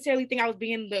don't necessarily think I was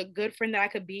being the good friend that I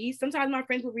could be. Sometimes my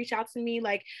friends would reach out to me,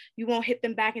 like, you won't hit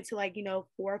them back until, like, you know,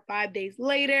 4 or 5 days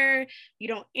later. You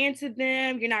don't answer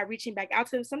them. You're not reaching back out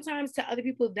to them. Sometimes to other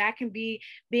people, that can be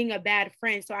being a bad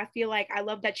friend. So I feel like I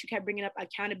love that you kept bringing up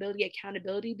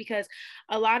accountability, because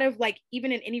a lot of, like,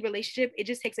 even in any relationship, it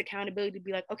just takes accountability to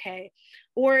be like, okay.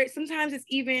 Or sometimes it's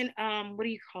even, what do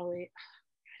you call it?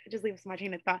 Just leave my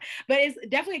train of thought, but it's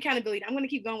definitely accountability. I'm going to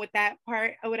keep going with that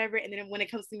part or whatever, and then when it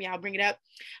comes to me, I'll bring it up.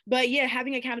 But yeah,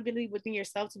 having accountability within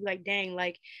yourself to be like, dang,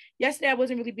 like yesterday I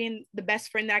wasn't really being the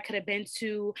best friend that I could have been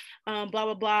to, blah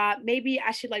blah blah. Maybe I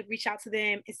should like reach out to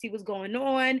them and see what's going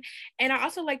on. And I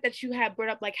also like that you have brought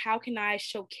up, like, how can I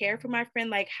show care for my friend?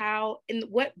 Like, how, in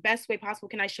what best way possible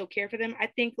can I show care for them? I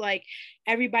think like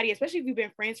everybody, especially if you've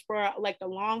been friends for like the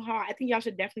long haul, I think y'all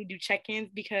should definitely do check-ins,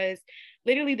 because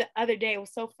literally the other day it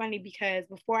was so funny, because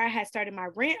before I had started my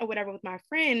rant or whatever with my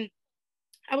friend,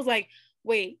 I was like,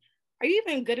 wait, are you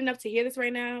even good enough to hear this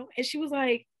right now? And she was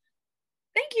like,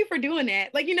 thank you for doing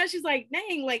that. Like, you know, she's like,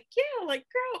 dang, like, yeah, like,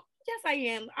 girl, yes, I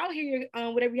am. I'll hear you,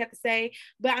 whatever you have to say,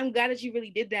 but I'm glad that you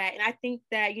really did that. And I think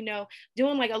that, you know,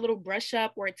 doing like a little brush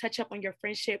up or a touch up on your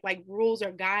friendship, like rules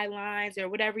or guidelines or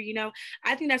whatever, you know,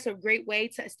 I think that's a great way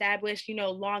to establish, you know,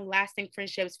 long lasting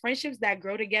friendships that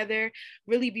grow together,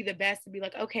 really be the best, to be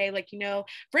like, okay, like, you know,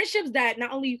 friendships that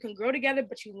not only you can grow together,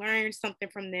 but you learn something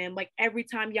from them. Like every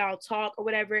time y'all talk or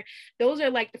whatever, those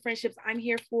are like the friendships I'm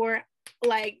here for.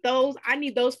 Like those, I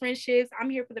need those friendships.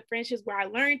 I'm here for the friendships where I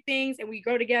learn things and we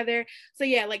grow together. So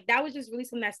yeah, like that was just really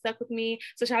something that stuck with me.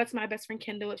 So shout out to my best friend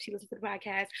Kendall if she listens to the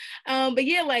podcast. But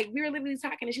yeah, like we were literally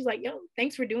talking and she's like, yo,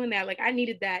 thanks for doing that. Like I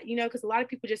needed that, you know, because a lot of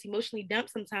people just emotionally dump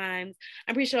sometimes.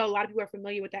 I'm pretty sure a lot of people are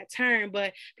familiar with that term,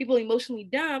 but people emotionally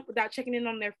dump without checking in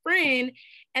on their friend.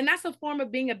 And that's a form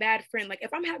of being a bad friend. Like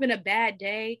if I'm having a bad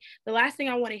day, the last thing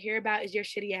I want to hear about is your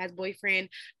shitty ass boyfriend,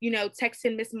 you know,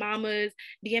 texting Miss Mamas,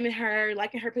 DMing her,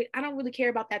 liking her page. I don't really care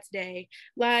about that today.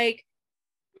 Like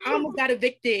I almost got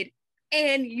evicted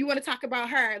and you want to talk about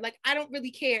her. Like I don't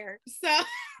really care. So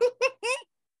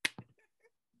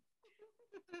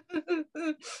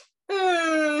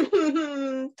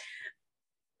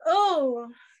Oh,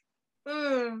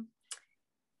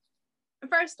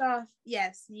 first off,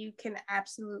 yes, you can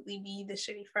absolutely be the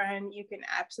shitty friend. You can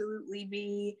absolutely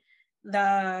be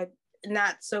the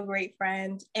not so great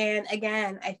friend. And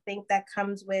again, I think that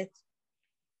comes with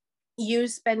you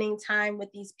spending time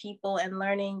with these people and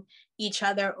learning each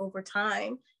other over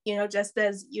time. Just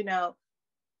as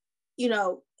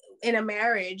in a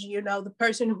marriage, the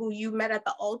person who you met at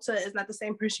the altar is not the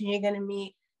same person you're going to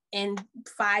meet in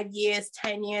 5 years,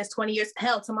 10 years, 20 years,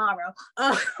 hell, tomorrow.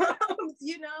 And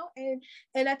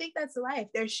I think that's life.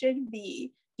 There should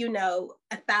be,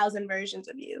 1,000 versions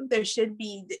of you. There should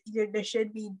be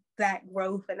that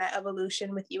growth and that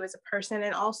evolution with you as a person,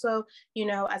 and also,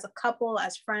 as a couple,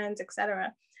 as friends,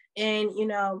 etc. And,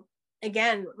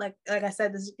 again, like I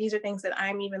said, these are things that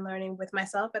I'm even learning with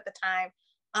myself at the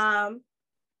time.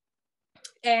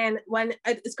 And when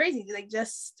it's crazy,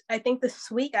 I think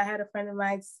this week I had a friend of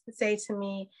mine say to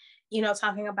me,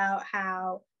 talking about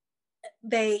how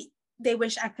they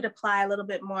wish I could apply a little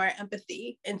bit more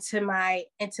empathy into my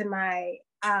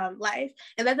life.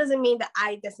 And that doesn't mean that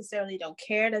I necessarily don't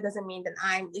care. That doesn't mean that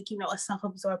I'm a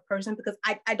self-absorbed person, because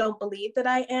I don't believe that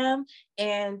I am.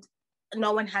 And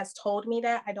no one has told me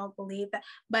that. I don't believe that.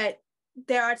 But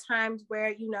there are times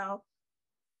where,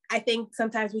 I think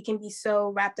sometimes we can be so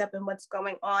wrapped up in what's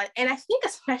going on. And I think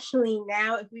especially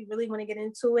now, if we really want to get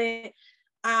into it,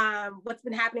 what's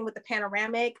been happening with the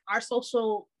panoramic, our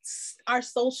social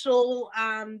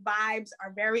vibes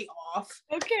are very off.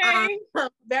 Okay.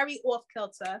 Very off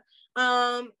kilter.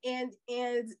 And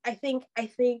I think,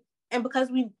 and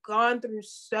because we've gone through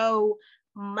so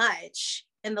much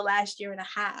in the last year and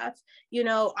a half,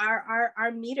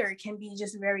 our meter can be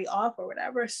just very off or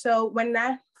whatever. So when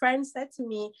that friend said to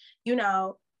me,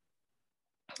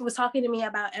 was talking to me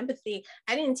about empathy,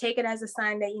 I didn't take it as a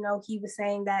sign that, he was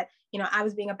saying that, I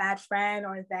was being a bad friend,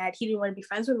 or that he didn't want to be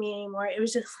friends with me anymore. It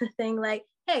was just a thing like,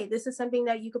 hey, this is something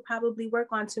that you could probably work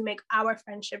on to make our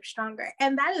friendship stronger.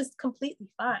 And that is completely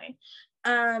fine.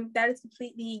 That is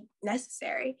completely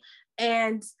necessary.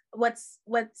 And what's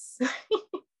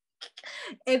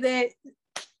and then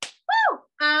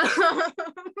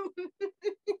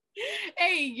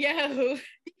hey, yo,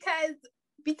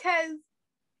 because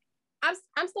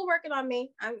I'm still working on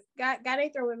me. God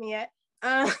ain't through with me yet.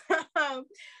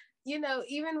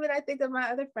 Even when I think of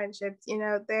my other friendships,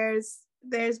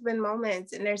 there's been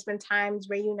moments and there's been times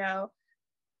where,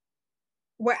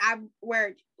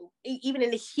 where even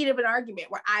in the heat of an argument,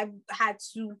 where I've had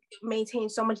to maintain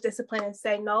so much discipline and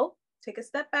say, no, take a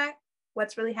step back.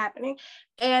 What's really happening?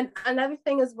 And another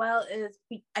thing as well is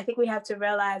I think we have to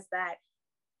realize that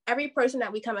every person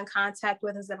that we come in contact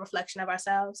with is a reflection of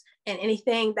ourselves, and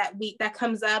anything that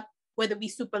comes up, whether we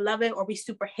super love it or we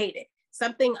super hate it,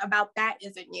 something about that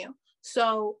isn't you.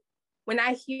 So when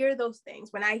I hear those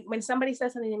things, when somebody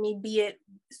says something to me, be it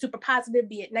super positive,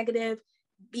 be it negative,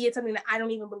 be it something that I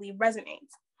don't even believe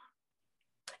resonates,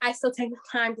 I still take the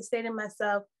time to say to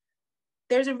myself,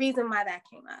 there's a reason why that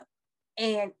came up.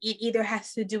 And it either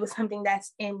has to do with something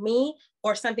that's in me,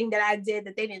 or something that I did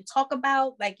that they didn't talk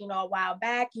about, like, a while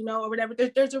back, or whatever.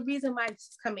 There's a reason why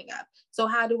it's coming up. So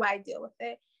how do I deal with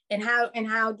it? And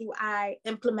how do I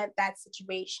implement that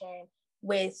situation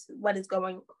with what is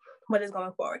going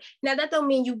forward? Now, that don't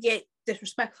mean you get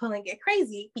disrespectful and get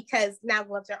crazy, because now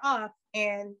gloves are off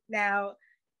and now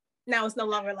it's no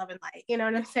longer love and light. You know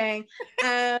what I'm saying?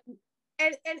 And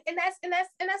that's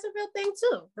a real thing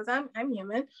too, because I'm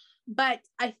human. But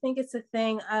I think it's a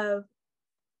thing of,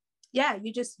 yeah,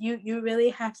 you really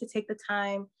have to take the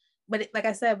time, but like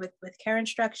I said, with care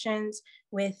instructions,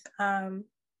 with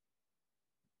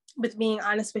being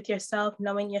honest with yourself,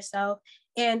 knowing yourself,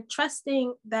 and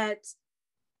trusting that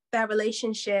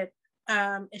relationship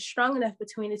is strong enough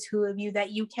between the two of you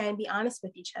that you can be honest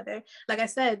with each other. Like I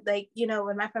said,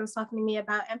 when my friend was talking to me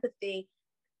about empathy,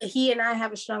 he and I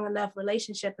have a strong enough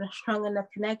relationship and a strong enough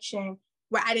connection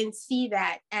where I didn't see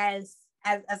that as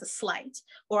a slight,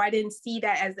 or I didn't see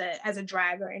that as a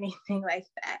drag or anything like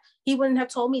that. He wouldn't have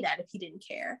told me that if he didn't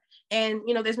care. And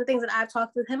there's been things that I've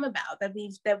talked with him about that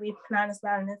we've been honest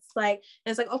about, and it's like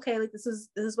okay, like this is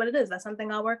what it is. That's something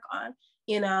I'll work on.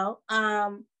 And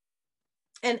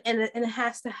it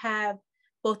has to have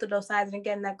both of those sides. And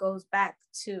again, that goes back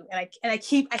to, and I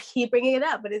keep bringing it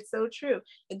up, but it's so true.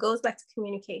 It goes back to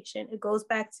communication. It goes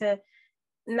back to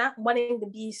not wanting to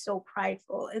be so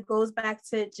prideful. It goes back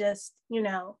to just,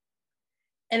 and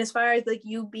as far as like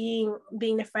you being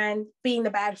the friend, being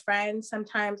the bad friend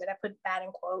sometimes, and I put bad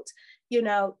in quotes,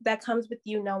 that comes with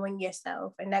you knowing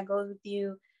yourself, and that goes with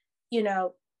you,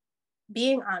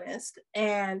 being honest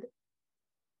and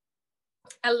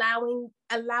allowing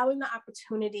the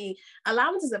opportunity.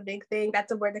 Allowance is a big thing.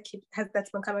 That's a word that's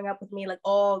been coming up with me like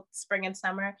all spring and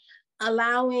summer.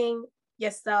 Allowing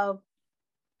yourself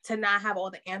to not have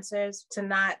all the answers, to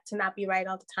not be right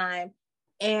all the time,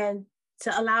 and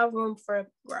to allow room for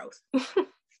growth.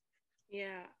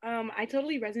 Yeah, I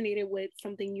totally resonated with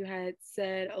something you had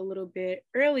said a little bit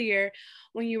earlier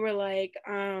when you were like,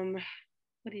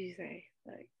 what did you say?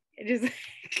 Like, it just,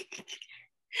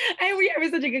 and we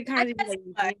having such a good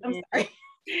conversation. Like, I'm sorry.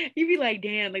 You'd be like,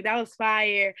 damn, like that was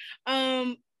fire.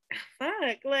 Fuck,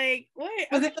 like what?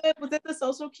 Was it the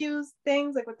social cues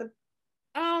things like with the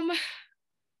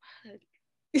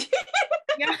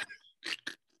yeah.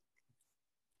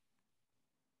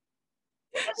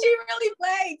 She really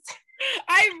blanked.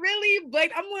 I really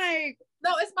blanked. I'm like,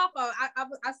 no, it's my fault. I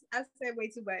said way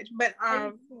too much, but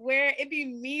where it be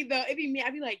me though, it be me.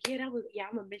 I'd be like, I'm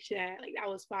gonna mention that, like that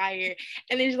was fire,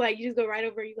 and then like you just go right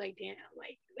over. You like, damn,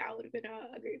 like that would have been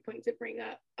a great point to bring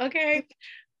up. Okay,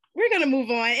 we're gonna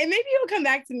move on, and maybe you'll come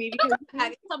back to me because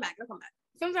it'll come back.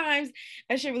 Sometimes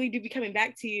that shit really do be coming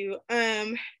back to you.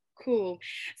 Cool.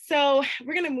 So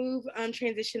we're gonna move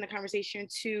transition the conversation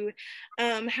to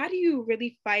how do you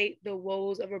really fight the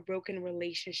woes of a broken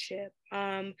relationship?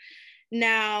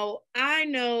 Now I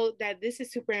know that this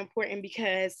is super important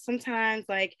because sometimes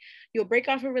like you'll break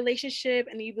off a relationship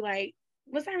and you'll be like,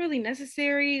 was that really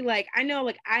necessary? Like, I know,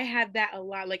 like, I have that a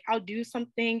lot. Like, I'll do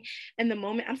something in the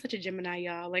moment. I'm such a Gemini,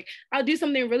 y'all. Like, I'll do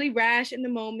something really rash in the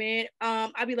moment.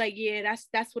 I'll be like, yeah,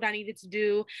 that's what I needed to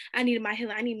do. I needed my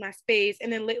healing. I need my space.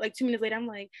 And then, like, 2 minutes later, I'm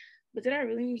like, but did I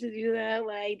really need to do that?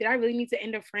 Like, did I really need to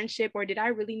end a friendship, or did I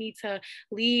really need to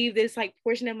leave this like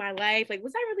portion of my life? Like,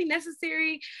 was that really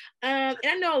necessary? And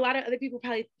I know a lot of other people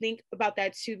probably think about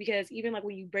that too, because even like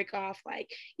when you break off,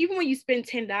 like even when you spend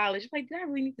 $10, you're like, did I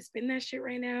really need to spend that shit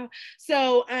right now?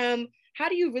 So how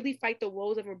do you really fight the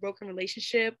woes of a broken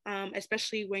relationship,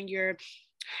 especially when you're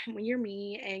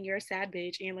me and you're a sad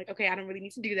bitch and you're like, okay, I don't really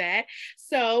need to do that.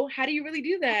 So how do you really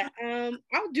do that?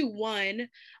 I'll do one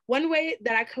way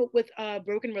that I cope with a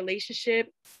broken relationship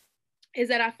is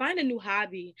that I find a new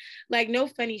hobby. Like no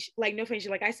funny shit.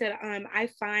 Like I said, I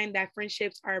find that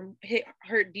friendships are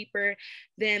hurt deeper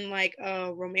than like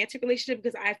a romantic relationship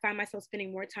because I find myself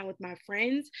spending more time with my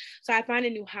friends. So I find a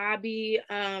new hobby.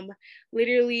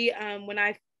 Literally,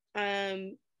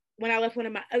 when I left one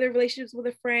of my other relationships with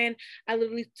a friend, I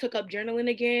literally took up journaling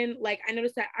again. Like I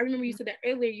noticed that, I remember you said that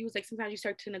earlier, you was like, sometimes you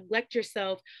start to neglect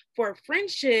yourself for a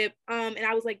friendship. And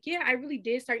I was like, yeah, I really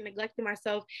did start neglecting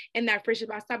myself in that friendship.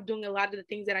 I stopped doing a lot of the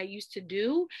things that I used to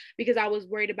do because I was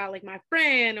worried about like my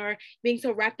friend or being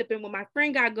so wrapped up in what my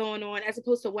friend got going on as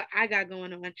opposed to what I got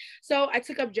going on. So I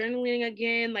took up journaling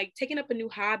again, like taking up a new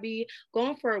hobby,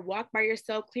 going for a walk by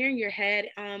yourself, clearing your head,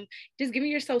 just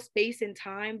giving yourself space and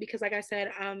time because like I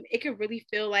said, it could really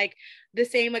feel like the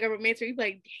same, like a romantic, you'd be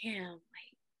like, damn, like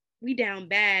we down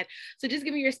bad. So just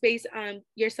giving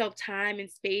yourself time and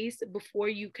space before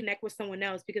you connect with someone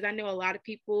else, because I know a lot of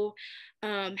people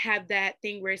have that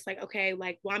thing where it's like, okay,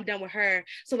 like, well, I'm done with her,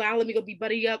 so now let me go be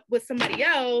buddy up with somebody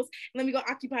else, and let me go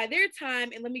occupy their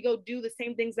time, and let me go do the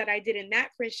same things that I did in that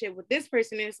friendship with this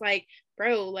person. And it's like,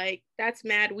 bro, like that's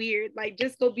mad weird. Like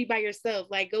just go be by yourself,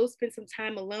 like go spend some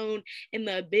time alone in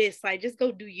the abyss, like just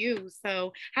go do you.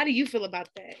 So how do you feel about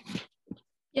that?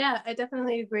 Yeah, I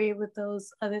definitely agree with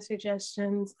those other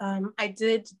suggestions. I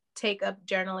did take up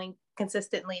journaling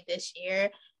consistently this year,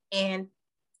 and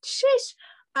shish,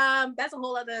 that's a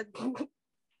whole other. We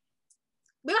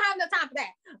don't have enough time for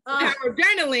that. Power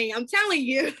journaling, I'm telling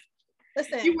you.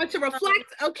 Listen, you want to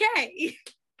reflect? Okay.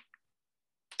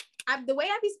 The way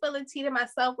I be spilling tea to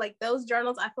myself, like those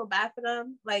journals, I feel bad for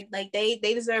them. Like they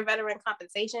deserve veteran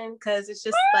compensation because it's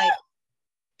just like,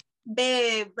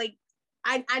 babe, like.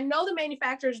 I know the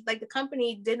manufacturers, like the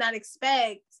company, did not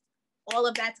expect all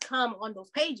of that to come on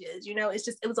those pages. You know, it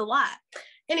was a lot.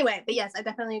 Anyway, but yes, I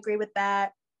definitely agree with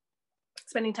that.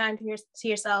 Spending time to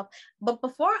yourself. But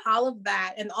before all of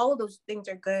that, and all of those things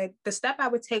are good, the step I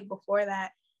would take before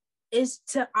that is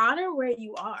to honor where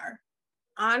you are,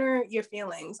 honor your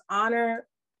feelings, honor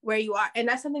where you are. And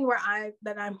that's something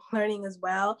that I'm learning as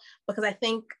well, because I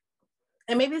think,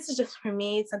 and maybe this is just for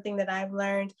me, something that I've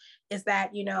learned is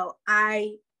that, you know,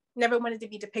 I never wanted to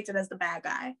be depicted as the bad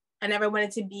guy. I never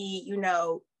wanted to be, you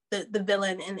know, the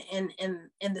villain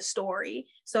in the story.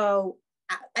 So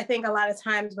I think a lot of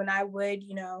times when I would,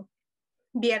 you know,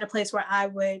 be at a place where I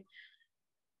would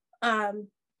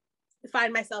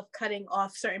find myself cutting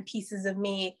off certain pieces of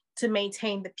me to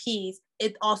maintain the peace,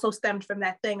 it also stemmed from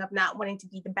that thing of not wanting to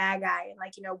be the bad guy, and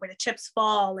like, you know, where the chips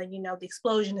fall and, you know, the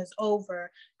explosion is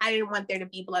over, I didn't want there to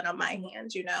be blood on my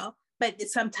hands, you know. but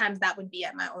sometimes that would be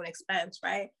at my own expense,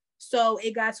 right? So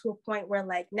it got to a point where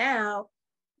like now,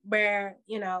 where,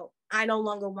 you know, I no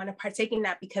longer want to partake in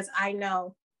that because I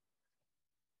know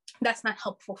that's not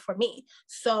helpful for me.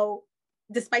 So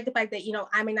despite the fact that, you know,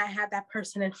 I may not have that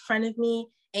person in front of me,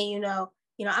 and, you know,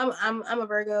 I'm a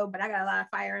Virgo, but I got a lot of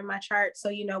fire in my chart. So,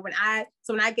 you know, when I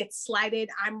get slighted,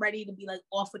 I'm ready to be like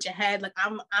off with your head. Like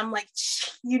I'm like,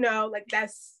 you know, like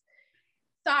that's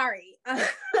sorry.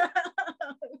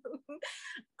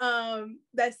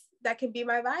 That can be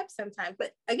my vibe sometimes.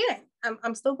 But again,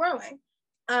 I'm still growing.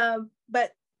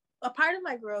 But a part of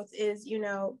my growth is, you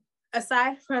know,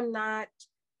 aside from not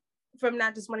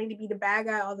just wanting to be the bad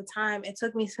guy all the time, it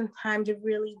took me some time to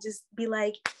really just be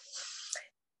like,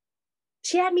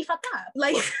 she had me fucked up.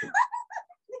 Like,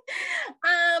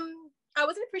 I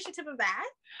wasn't appreciative of that.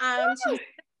 She was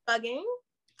bugging,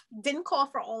 didn't call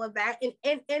for all of that. And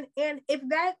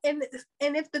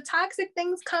if the toxic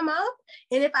things come up,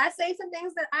 and if I say some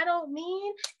things that I don't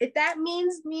mean, if that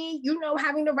means me, you know,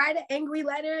 having to write an angry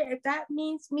letter, if that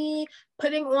means me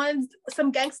putting on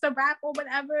some gangster rap or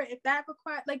whatever, if that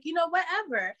requires, like, you know,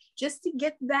 whatever, just to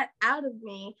get that out of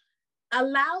me,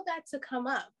 allow that to come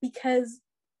up, because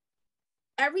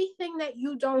everything that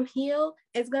you don't heal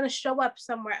is going to show up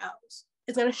somewhere else.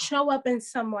 It's going to show up in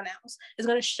someone else. It's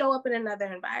going to show up in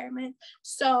another environment.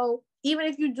 So even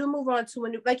if you do move on to a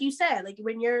new, like you said, like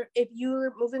if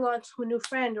you're moving on to a new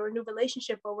friend or a new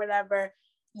relationship or whatever,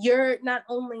 you're not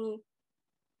only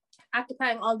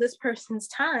occupying all this person's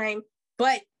time,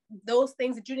 but those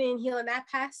things that you didn't heal in that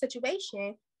past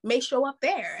situation may show up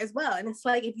there as well. And it's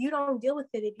like, if you don't deal with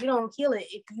it, if you don't heal it,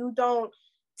 if you don't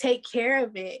take care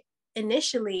of it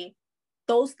initially,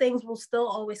 those things will still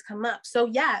always come up. So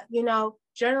yeah, you know,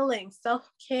 journaling,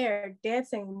 self-care,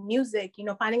 dancing, music, you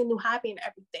know, finding a new hobby and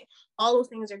everything, all those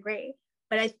things are great.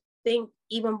 But I think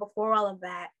even before all of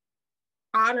that,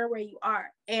 honor where you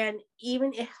are. And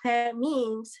even if that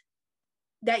means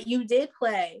that you did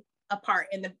play a part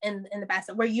in the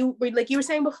basket, where like you were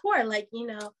saying before, like, you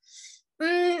know,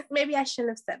 maybe I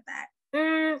shouldn't have said that.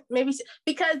 Maybe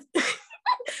because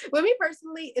with me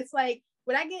personally, it's like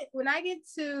when it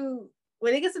gets to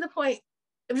the point,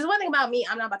 if there's one thing about me,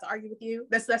 I'm not about to argue with you.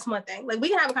 That's one thing. Like, we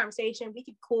can have a conversation, we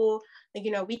can be cool, like,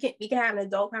 you know, we can have an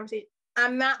adult conversation.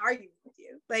 I'm not arguing with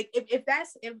you. Like, if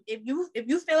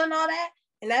you feeling all that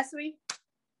and that's me,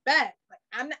 bad. Like,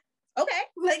 I'm not okay.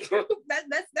 Like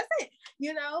that's it.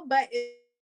 You know, but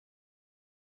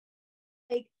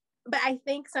but I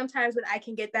think sometimes when I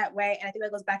can get that way, and I think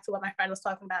that goes back to what my friend was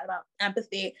talking about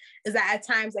empathy, is that at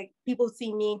times, like, people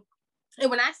see me, and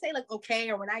when I say like okay,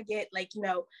 or when I get like, you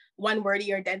know, one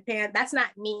wordy or deadpan, that's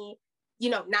not me, you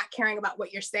know, not caring about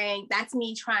what you're saying. That's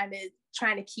me trying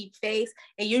to keep face.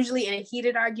 And usually in a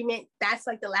heated argument, that's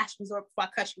like the last resort before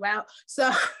I cuss you out.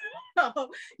 So,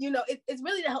 you know, it's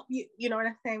really to help you, you know what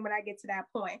I'm saying, when I get to that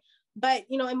point. But,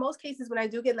 you know, in most cases, when I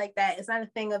do get like that, it's not a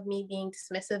thing of me being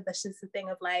dismissive. That's just a thing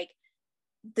of like,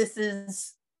 this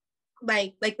is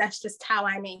like that's just how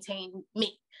I maintain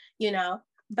me, you know.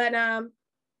 But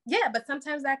yeah, but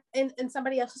sometimes that in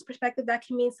somebody else's perspective, that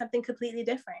can mean something completely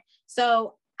different.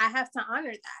 So I have to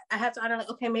honor that. I have to honor,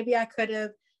 like, okay, maybe I could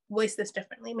have voiced this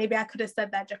differently. Maybe I could have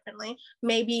said that differently.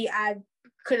 Maybe I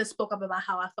could have spoke up about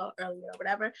how I felt earlier or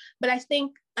whatever. But I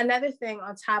think another thing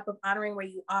on top of honoring where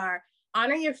you are,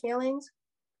 honor your feelings,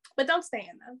 but don't stay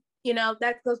in them. You know,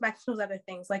 that goes back to those other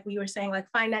things. Like we were saying, like,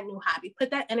 find that new hobby,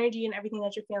 put that energy and everything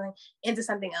that you're feeling into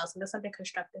something else, into something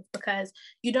constructive, because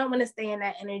you don't want to stay in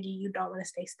that energy. You don't want to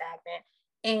stay stagnant.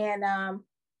 And,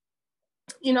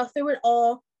 you know, through it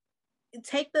all,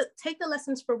 take the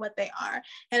lessons for what they are.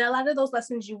 And a lot of those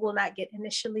lessons you will not get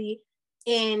initially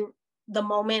in the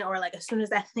moment, or like as soon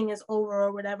as that thing is over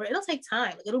or whatever. It'll take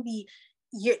time. It'll be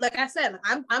like I said,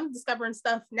 I'm discovering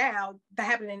stuff now that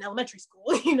happened in elementary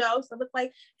school, you know. So it's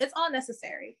like, it's all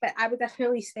necessary. But I would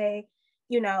definitely say,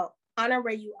 you know, honor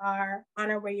where you are,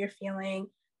 honor where you're feeling,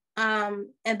 and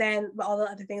then all the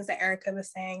other things that Erica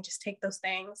was saying, just take those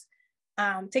things,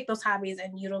 take those hobbies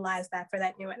and utilize that for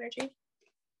that new energy.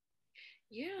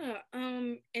 Yeah.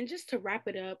 And just to wrap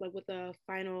it up, like with a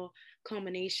final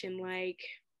culmination, like,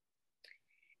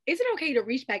 is it okay to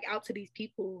reach back out to these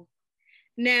people?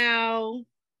 Now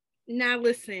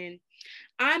listen,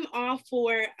 I'm all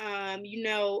for you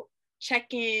know,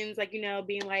 check-ins, like, you know,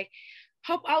 being like,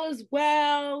 hope all is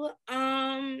well.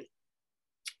 But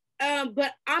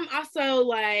I'm also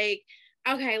like,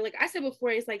 okay, like I said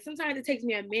before, it's like sometimes it takes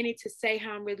me a minute to say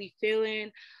how I'm really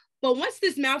feeling. But once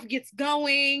this mouth gets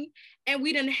going and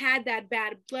we done had that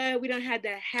bad blood, we done had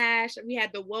that hash, we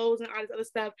had the woes and all this other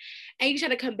stuff, and you try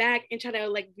to come back and try to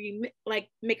like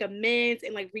make amends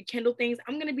and like rekindle things,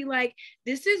 I'm gonna be like,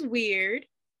 this is weird.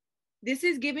 This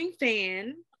is giving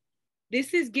fan.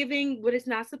 This is giving what it's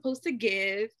not supposed to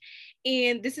give.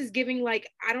 And this is giving like,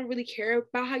 I don't really care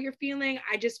about how you're feeling.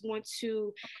 I just want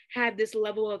to have this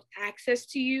level of access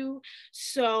to you.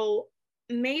 So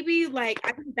maybe like,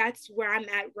 I think that's where I'm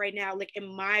at right now, like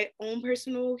in my own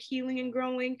personal healing and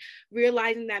growing,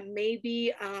 realizing that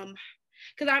maybe,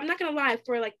 because I'm not gonna lie,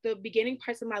 for like the beginning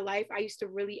parts of my life, I used to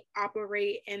really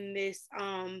operate in this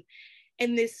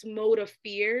mode of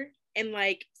fear, and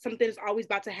like something's always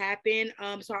about to happen.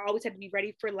 So I always had to be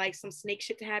ready for like some snake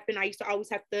shit to happen. I used to always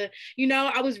have to,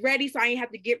 I was ready, so I didn't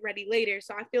have to get ready later.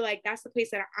 So I feel like that's the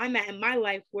place that I'm at in my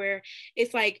life, where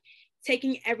it's like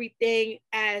taking everything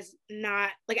as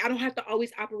not like, I don't have to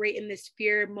always operate in this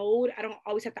fear mode. I don't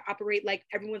always have to operate like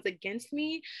everyone's against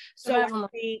me. So I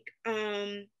think,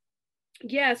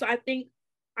 so I think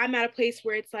I'm at a place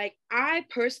where it's like, I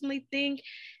personally think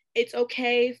it's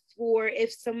okay for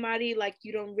if somebody like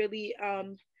you don't really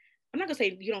I'm not gonna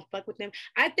say you don't fuck with them.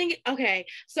 I think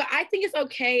it's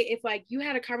okay if like you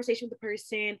had a conversation with the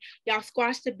person, y'all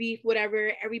squashed the beef,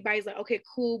 whatever. Everybody's like, okay,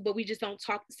 cool, but we just don't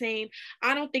talk the same.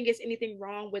 I don't think it's anything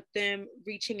wrong with them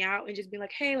reaching out and just being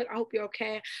like, hey, like I hope you're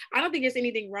okay. I don't think there's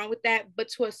anything wrong with that, but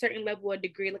to a certain level or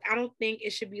degree. Like I don't think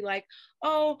it should be like,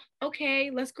 oh,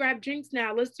 okay, let's grab drinks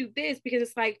now, let's do this, because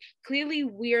it's like clearly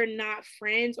we're not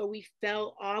friends or we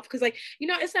fell off. Because like,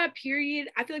 it's that period.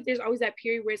 I feel like there's always that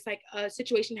period where it's like a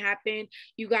situation happened,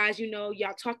 you guys,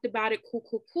 y'all talked about it,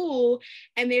 cool,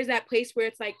 and there's that place where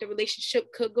it's like the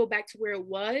relationship could go back to where it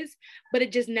was, but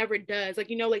it just never does.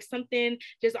 Like, like something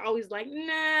just always like,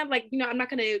 nah, like, I'm not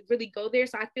gonna really go there.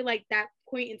 So I feel like that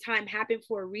point in time happened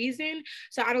for a reason.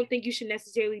 So I don't think you should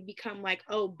necessarily become like,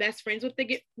 oh, best friends with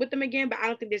them again. But I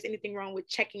don't think there's anything wrong with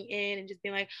checking in and just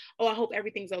being like, oh, I hope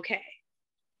everything's okay.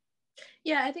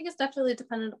 Yeah, I think it's definitely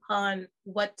dependent upon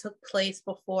what took place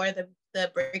before the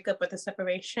breakup or the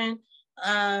separation.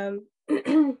 I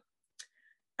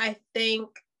think,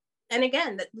 and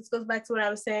again, this goes back to what I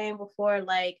was saying before,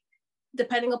 like,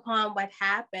 depending upon what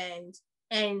happened,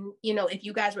 and, if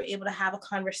you guys were able to have a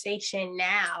conversation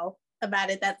now about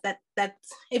it,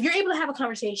 that's if you're able to have a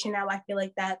conversation now, I feel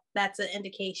like that's an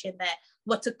indication that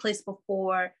what took place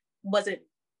before wasn't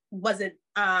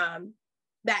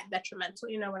that detrimental.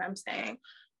 You know what I'm saying?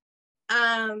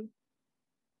 And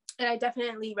I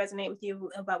definitely resonate with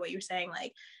you about what you're saying,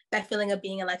 like that feeling of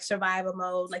being in like survival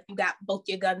mode, like you got both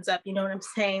your guns up, you know what I'm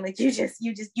saying? Like you just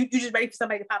ready for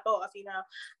somebody to pop off,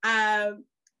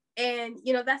 and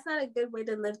that's not a good way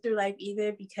to live through life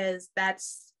either, because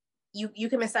that's you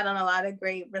can miss out on a lot of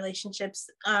great relationships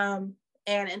and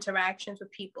interactions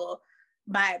with people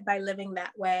by living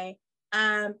that way.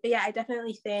 But yeah, I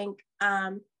definitely think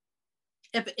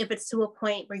if it's to a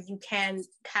point where you can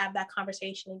have that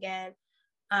conversation again,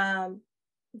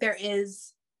 there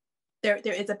is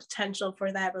a potential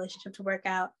for that relationship to work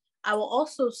out. I will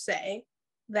also say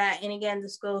that, and again,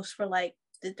 this goes for like,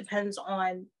 it depends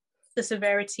on the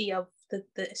severity of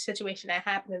the situation that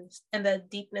happened and the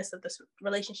deepness of this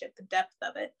relationship, the depth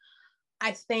of it.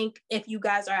 I think if you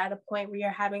guys are at a point where you're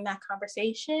having that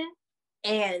conversation,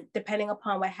 and depending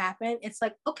upon what happened, it's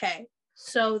like, okay,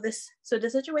 so the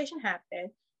situation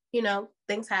happened,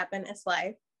 things happen, it's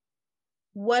life.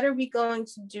 What are we going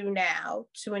to do now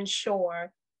to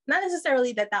ensure, not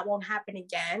necessarily that won't happen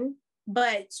again,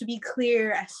 but to be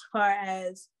clear as far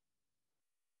as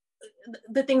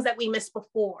the things that we missed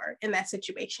before in that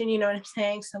situation, you know what I'm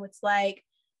saying? So it's like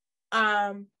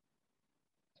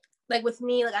with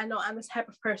me, like I know I'm this type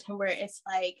of person where it's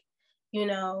like,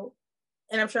 and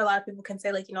I'm sure a lot of people can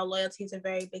say like, loyalty is a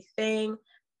very big thing.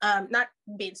 Not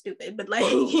being stupid, but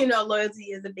like,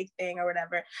 loyalty is a big thing or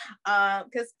whatever.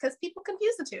 Because people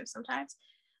confuse the two sometimes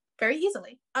very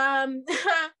easily. And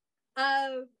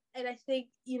I think,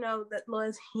 that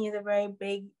loyalty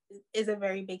is a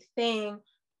very big thing.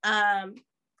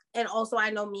 And also I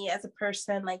know me as a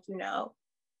person, like,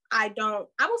 I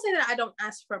won't say that I don't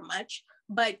ask for much,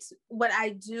 but what I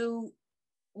do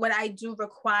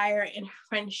require in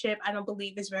friendship, I don't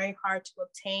believe is very hard to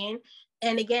obtain.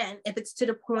 And again, if it's to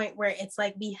the point where it's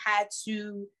like we had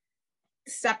to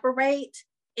separate,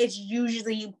 it's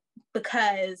usually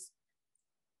because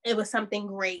it was something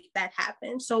great that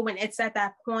happened. So when it's at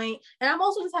that point, and I'm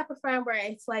also the type of friend where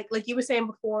it's like you were saying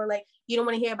before, like you don't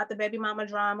want to hear about the baby mama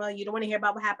drama, you don't want to hear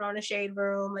about what happened on the shade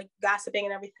room, like gossiping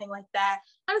and everything like that.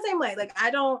 I'm the same way. Like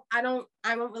I don't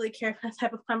really care for that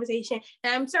type of conversation.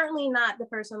 And I'm certainly not the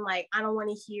person like I don't want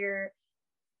to hear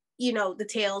the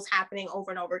tales happening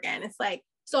over and over again. It's like,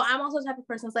 so I'm also the type of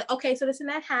person that's like, okay, so this and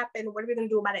that happened. What are we going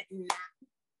to do about it now?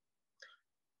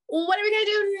 What are we going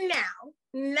to do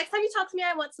now? Next time you talk to me,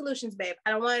 I want solutions, babe.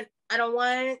 I don't want,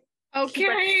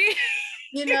 okay.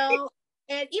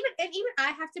 And even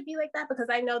I have to be like that, because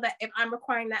I know that if I'm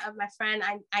requiring that of my friend,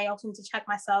 I also need to check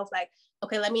myself, like,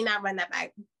 okay, let me not run that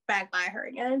back by her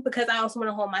again, because I also want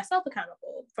to hold myself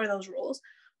accountable for those rules.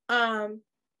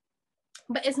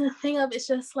 But it's the thing of, it's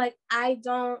just like,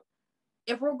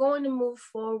 if we're going to move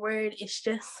forward, it's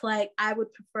just like, I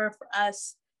would prefer for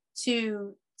us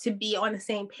to be on the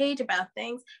same page about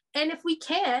things. And if we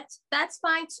can't, that's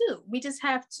fine too. We just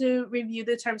have to review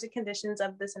the terms and conditions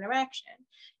of this interaction,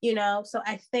 So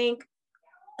I think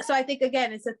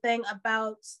again, it's a thing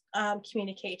about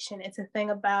communication. It's a thing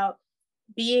about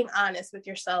being honest with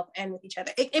yourself and with each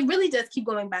other. It really does keep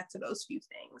going back to those few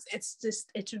things.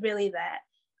 It's really that.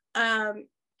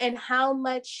 And how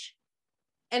much,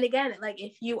 and again, like,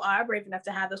 if you are brave enough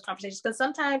to have those conversations, because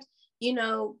sometimes,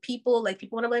 people want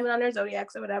to blame it on their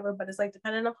zodiacs or whatever, but it's like,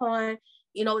 depending upon,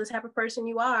 the type of person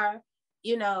you are,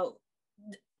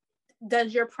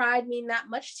 does your pride mean that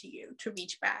much to you to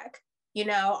reach back?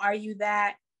 Are you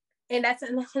that? And that's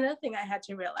another thing I had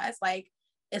to realize. Like,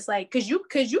 it's like, cause you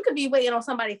could be waiting on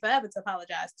somebody forever to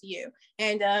apologize to you.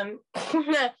 And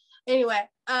anyway,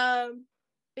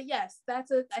 but yes, I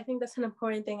think that's an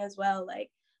important thing as well. Like,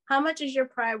 how much is your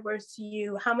pride worth to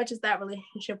you? How much is that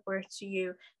relationship worth to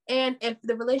you? And if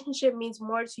the relationship means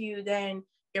more to you than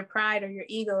your pride or your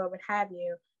ego or what have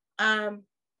you,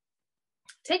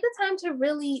 take the time to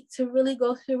really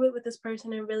go through it with this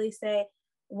person and really say,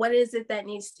 what is it that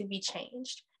needs to be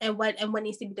changed, and what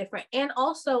needs to be different. And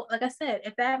also, like I said,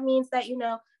 if that means that,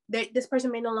 this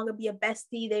person may no longer be a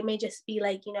bestie, they may just be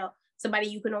like, somebody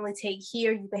you can only take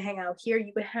here, you can hang out here,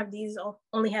 you can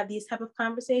only have these type of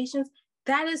conversations.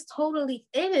 That is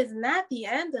it is not the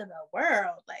end of the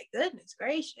world. Like, goodness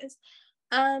gracious.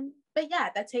 But yeah,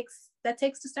 that takes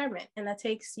discernment, and that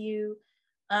takes you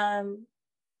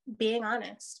being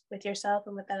honest with yourself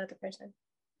and with that other person.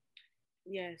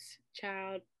 Yes,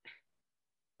 child.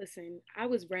 Listen, I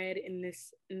was read in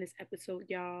this episode,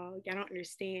 y'all. Y'all don't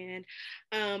understand.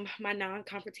 My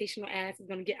non-confrontational ass is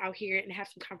gonna get out here and have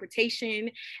some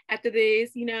confrontation after this,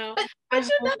 But you know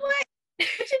what?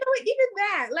 Even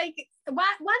that, like,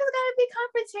 why does it gotta be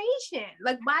confrontation?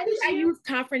 Like, why did I use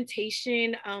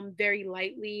confrontation very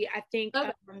lightly. I think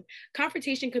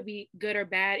confrontation could be good or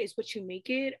bad. It's what you make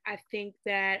it. I think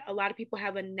that a lot of people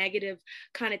have a negative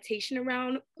connotation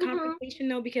around confrontation,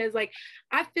 though, because, like,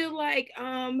 I feel like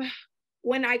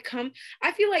when I come,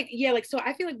 I feel like, so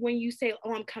I feel like when you say,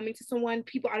 oh, I'm coming to someone,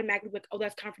 people automatically like, oh,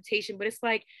 that's confrontation. But it's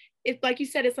like, like you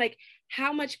said, it's like,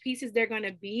 how much peace is there going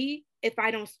to be if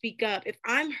I don't speak up? If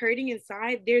I'm hurting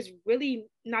inside, there's really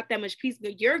not that much peace,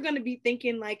 but you're going to be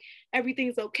thinking like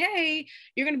everything's okay.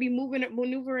 You're going to be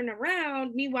maneuvering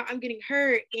around. Meanwhile, I'm getting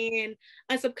hurt. And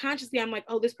subconsciously, I'm like,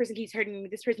 oh, this person keeps hurting me.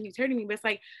 This person keeps hurting me. But it's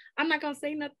like, I'm not going to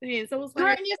say nothing. So it's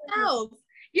like, hurting yourself.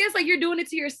 Yeah, it's like you're doing it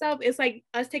to yourself. It's like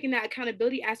us taking that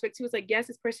accountability aspect too. It's like, yes,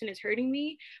 this person is hurting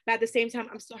me, but at the same time,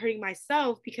 I'm still hurting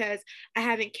myself because I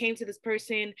haven't came to this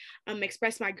person,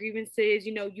 expressed my grievances,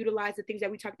 utilize the things that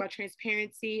we talked about: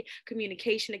 transparency,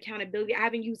 communication, accountability. I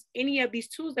haven't used any of these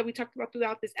tools that we talked about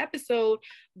throughout this episode,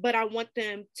 but I want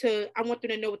them to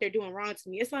know what they're doing wrong to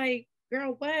me. It's like,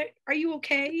 girl, what? Are you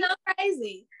okay? So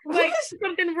crazy. Like,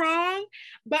 something wrong?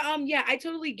 But yeah, I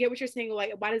totally get what you're saying.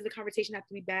 Like, why does the conversation have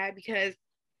to be bad? Because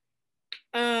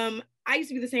I used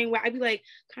to be the same way. I'd be like,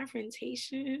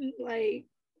 confrontation, like,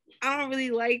 I don't really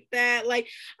like that. Like,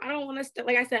 I don't want to,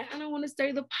 like I said, I don't want to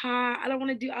stir the pot. I don't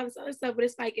want to do all this other stuff, but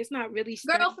it's like, it's not really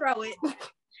Girl, throw it.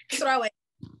 Throw it.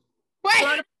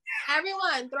 What?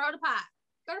 Everyone, throw the pot.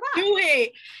 Throw the pot. Do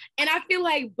it. And I feel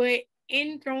like, but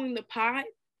in throwing the pot,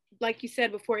 like you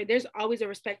said before, there's always a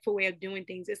respectful way of doing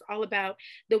things. It's all about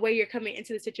the way you're coming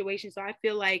into the situation. So I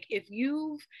feel like if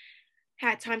you've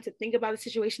had time to think about the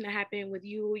situation that happened with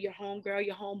you, your homegirl,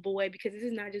 your homeboy, because this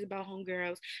is not just about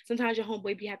homegirls. Sometimes your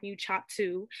homeboy be having you chopped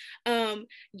too.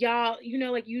 Y'all,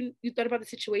 like you thought about the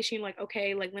situation, like,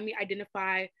 okay, like, let me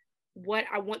identify what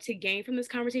I want to gain from this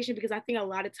conversation, because I think a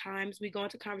lot of times we go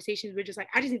into conversations, we're just like,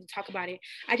 I just need to talk about it.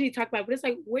 I just need to talk about it. But it's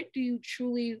like, what do you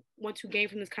truly want to gain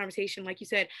from this conversation? Like you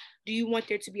said, do you want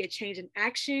there to be a change in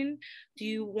action? Do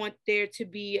you want there to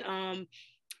be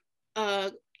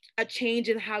a change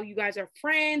in how you guys are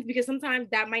friends, because sometimes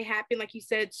that might happen, like you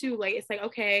said too, like it's like,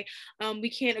 okay, we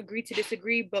can't agree to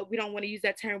disagree, but we don't want to use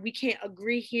that term, we can't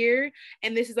agree here,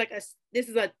 and this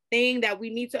is a thing that we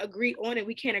need to agree on, and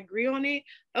we can't agree on it.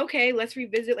 Okay, let's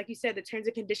revisit, like you said, the terms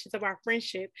and conditions of our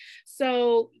friendship.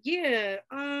 So yeah,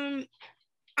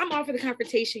 I'm all for the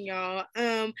confrontation, y'all.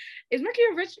 Is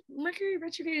Mercury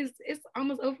retrograde is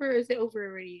almost over, or is it over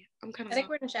already? I'm kind of, I think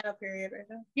we're in a shadow period right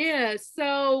now. yeah,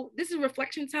 so this is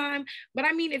reflection time. But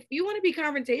I mean, if you want to be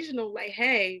confrontational, like,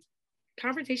 hey,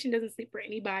 confrontation doesn't sleep for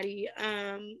anybody.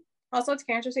 Also, it's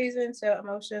Cancer season, so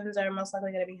emotions are most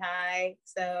likely going to be high.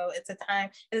 So it's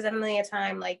definitely a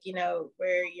time, like, you know,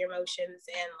 where your emotions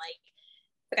and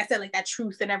like I said, like that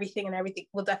truth and everything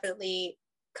will definitely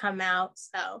come out.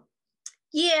 So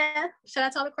yeah, shout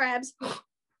out to all the crabs.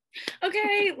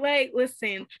 Okay, like,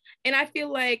 listen, and I feel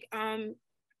like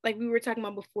we were talking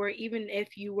about before, even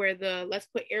if you were the, let's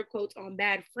put air quotes on,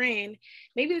 bad friend,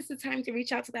 maybe it's the time to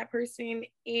reach out to that person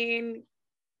and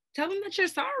tell them that you're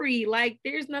sorry. Like,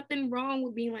 there's nothing wrong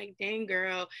with being like, dang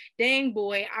girl, dang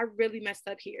boy, I really messed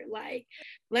up here. Like,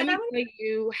 let me tell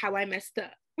you how I messed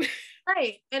up.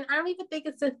 Right. And I don't even think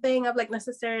it's a thing of like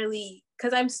necessarily,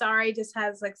 because I'm sorry just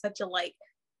has like such a like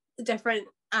different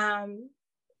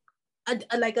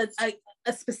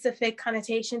a specific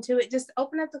connotation to it. Just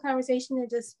open up the conversation and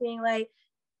just being like,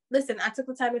 listen, I took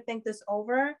the time to think this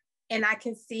over, and I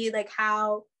can see like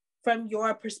how from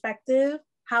your perspective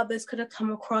how this could have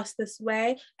come across this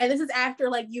way, and this is after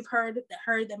like you've heard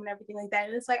them and everything like that,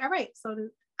 and it's like, all right, so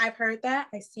I've heard that,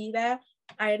 I see that,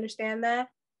 I understand that,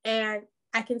 and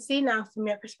I can see now from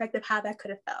your perspective how that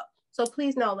could have felt. So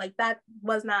please know, like, that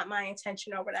was not my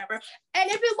intention or whatever. And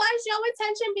if it was your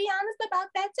intention, be honest about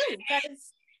that too.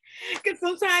 Because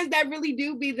sometimes that really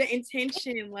do be the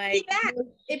intention. Like,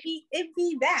 it be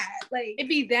that. Like, it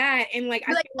be that. And like,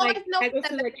 I feel like that goes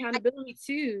to the like, accountability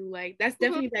too. Like, that's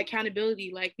definitely the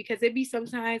accountability. Like, because it be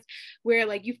sometimes where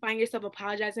like you find yourself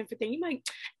apologizing for things. You're like,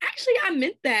 actually, I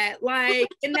meant that. Like,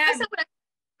 and that.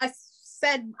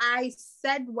 I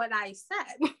said what I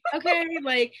said. Okay,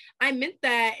 like, I meant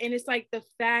that. And it's like the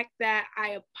fact that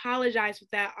I apologize for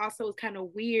that also is kind of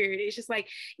weird. It's just like,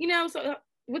 you know, so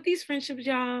with these friendships,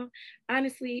 y'all,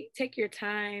 honestly, take your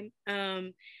time.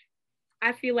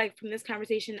 I feel like from this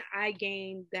conversation, I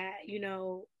gained that, you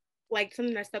know, like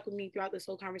something that stuck with me throughout this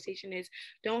whole conversation is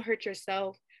don't hurt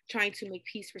yourself trying to make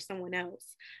peace for someone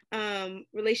else.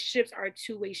 Relationships are a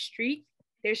two-way street.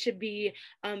 There should be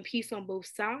peace on both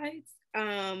sides.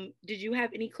 Did you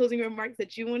have any closing remarks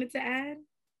that you wanted to add?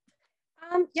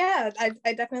 Yeah, I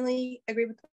definitely agree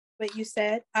with what you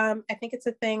said. I think it's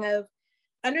a thing of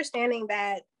understanding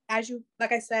that, as you,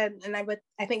 like I said, and I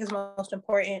think is most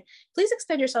important, please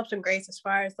extend yourself some grace as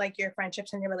far as like your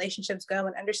friendships and your relationships go,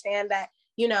 and understand that,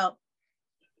 you know,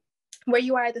 where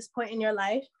you are at this point in your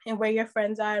life and where your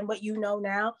friends are and what you know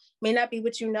now may not be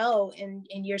what you know in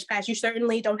years past. You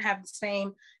certainly don't have the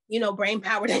same, you know, brain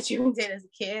power that you did as a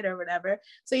kid or whatever.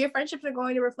 So your friendships are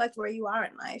going to reflect where you are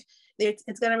in life.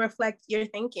 It's going to reflect your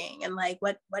thinking and like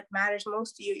what matters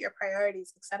most to you, your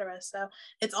priorities, etc. So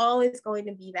it's always going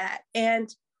to be that.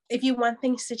 And if you want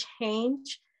things to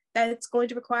change, that it's going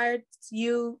to require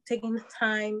you taking the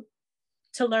time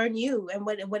to learn you and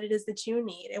what it is that you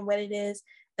need and what it is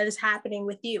that is happening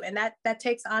with you. And that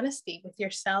takes honesty with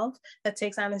yourself. That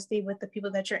takes honesty with the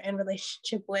people that you're in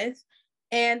relationship with.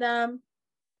 And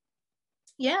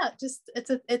yeah, just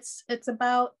it's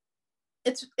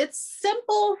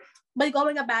simple, but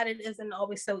going about it isn't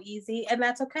always so easy, and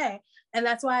that's okay. And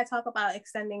that's why I talk about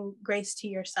extending grace to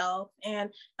yourself and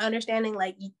understanding,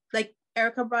 like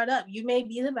Erica brought up, you may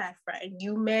be the bad friend.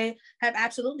 You may have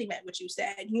absolutely meant what you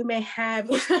said. You may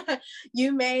have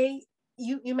you may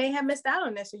have missed out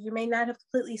on this, or you may not have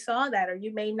completely saw that, or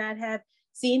you may not have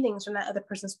seen things from that other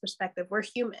person's perspective. We're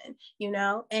human, you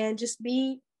know, and to just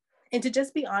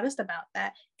be honest about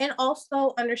that. And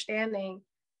also understanding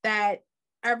that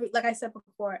like I said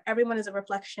before, everyone is a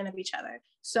reflection of each other.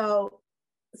 So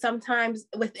sometimes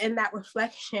within that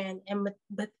reflection and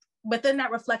within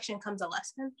that reflection comes a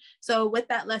lesson. So with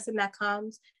that lesson that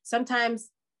comes,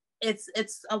 sometimes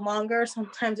it's a longer,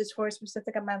 sometimes it's for a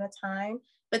specific amount of time,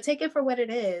 but take it for what it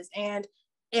is. And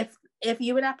if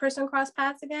you and that person cross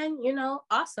paths again, you know,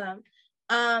 awesome.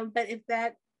 But if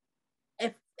that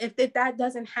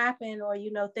doesn't happen, or,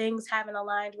 you know, things haven't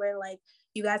aligned where like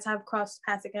you guys have crossed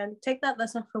paths again, take that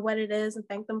lesson for what it is and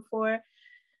thank them for,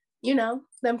 you know,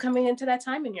 them coming into that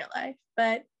time in your life.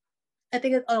 But I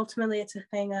think ultimately it's a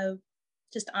thing of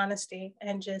just honesty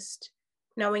and just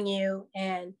knowing you.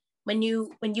 And when you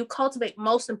cultivate,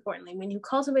 most importantly, when you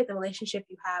cultivate the relationship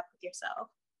you have with yourself,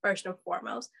 first and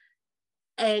foremost,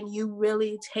 and you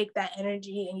really take that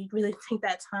energy and you really take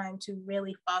that time to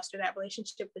really foster that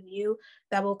relationship with you,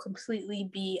 that will completely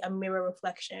be a mirror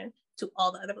reflection to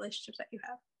all the other relationships that you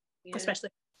have, especially.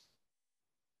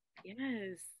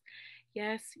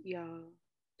 Yes, y'all.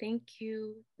 Thank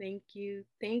you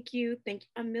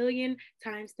a million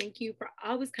times. Thank you for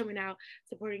always coming out,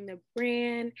 supporting the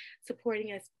brand,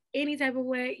 supporting us any type of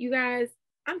way. You guys,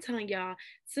 I'm telling y'all,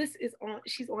 sis is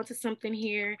she's onto something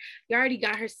here. You already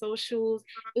got her socials.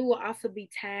 It will also be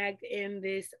tagged in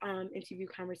this interview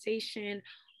conversation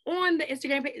on the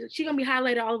Instagram page. She's gonna be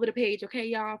highlighted all over the page, okay,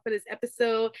 y'all, for this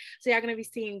episode. So y'all gonna be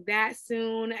seeing that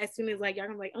soon. As soon as like y'all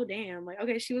gonna be like, oh damn, like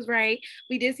okay, she was right.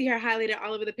 We did see her highlighted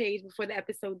all over the page before the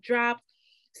episode dropped.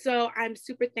 So I'm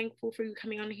super thankful for you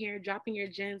coming on here, dropping your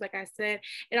gems. Like I said,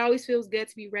 it always feels good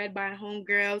to be read by a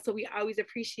homegirl. So we always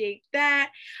appreciate that.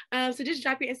 So just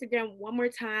drop your Instagram one more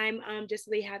time, just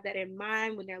so they have that in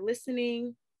mind when they're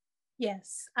listening.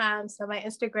 Yes. So my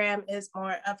Instagram is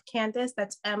more of Candace.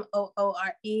 That's MOORE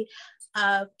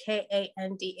of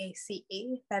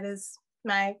KANDACE. That is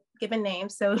my given name,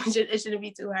 so it shouldn't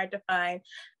be too hard to find.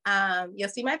 You'll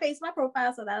see my face, my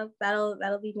profile, so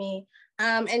that'll be me.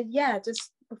 And yeah,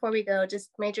 just before we go, just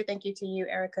major thank you to you,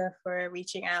 Erica, for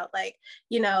reaching out. Like,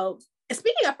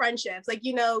 speaking of friendships, like,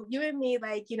 you and me,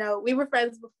 like, we were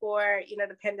friends before,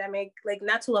 the pandemic, like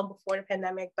not too long before the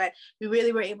pandemic, but we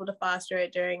really were able to foster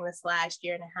it during this last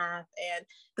year and a half. And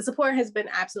the support has been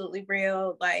absolutely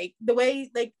real. Like the way,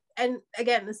 like, and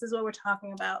again, this is what we're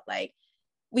talking about. Like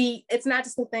it's not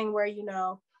just a thing where,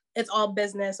 it's all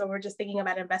business or we're just thinking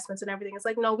about investments and everything. It's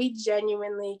like, no, we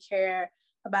genuinely care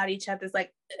about each other's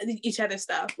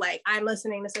stuff. Like I'm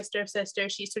listening to Sister of Sister,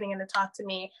 she's tuning in to talk to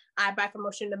me. I buy from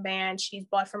Motion to Band, she's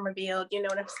bought from Revealed, you know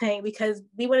what I'm saying? Because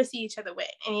we want to see each other win.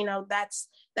 And that's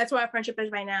where our friendship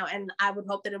is right now. And I would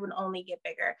hope that it would only get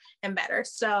bigger and better.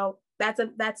 So that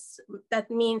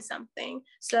means something.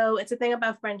 So it's a thing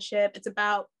about friendship. It's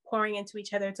about pouring into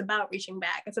each other. It's about reaching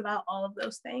back. It's about all of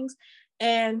those things.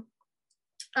 And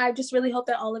I just really hope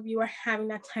that all of you are having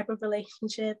that type of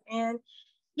relationship. And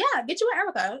yeah, get you an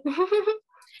Erica.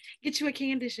 Get you a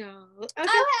Candace, y'all.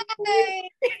 Okay.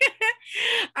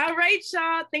 All right,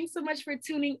 y'all. Thanks so much for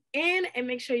tuning in, and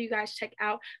make sure you guys check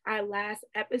out our last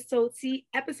episode. See,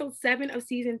 episode 7 of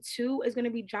season 2 is going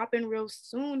to be dropping real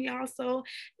soon, y'all. So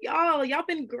y'all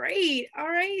been great. All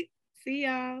right. See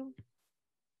y'all.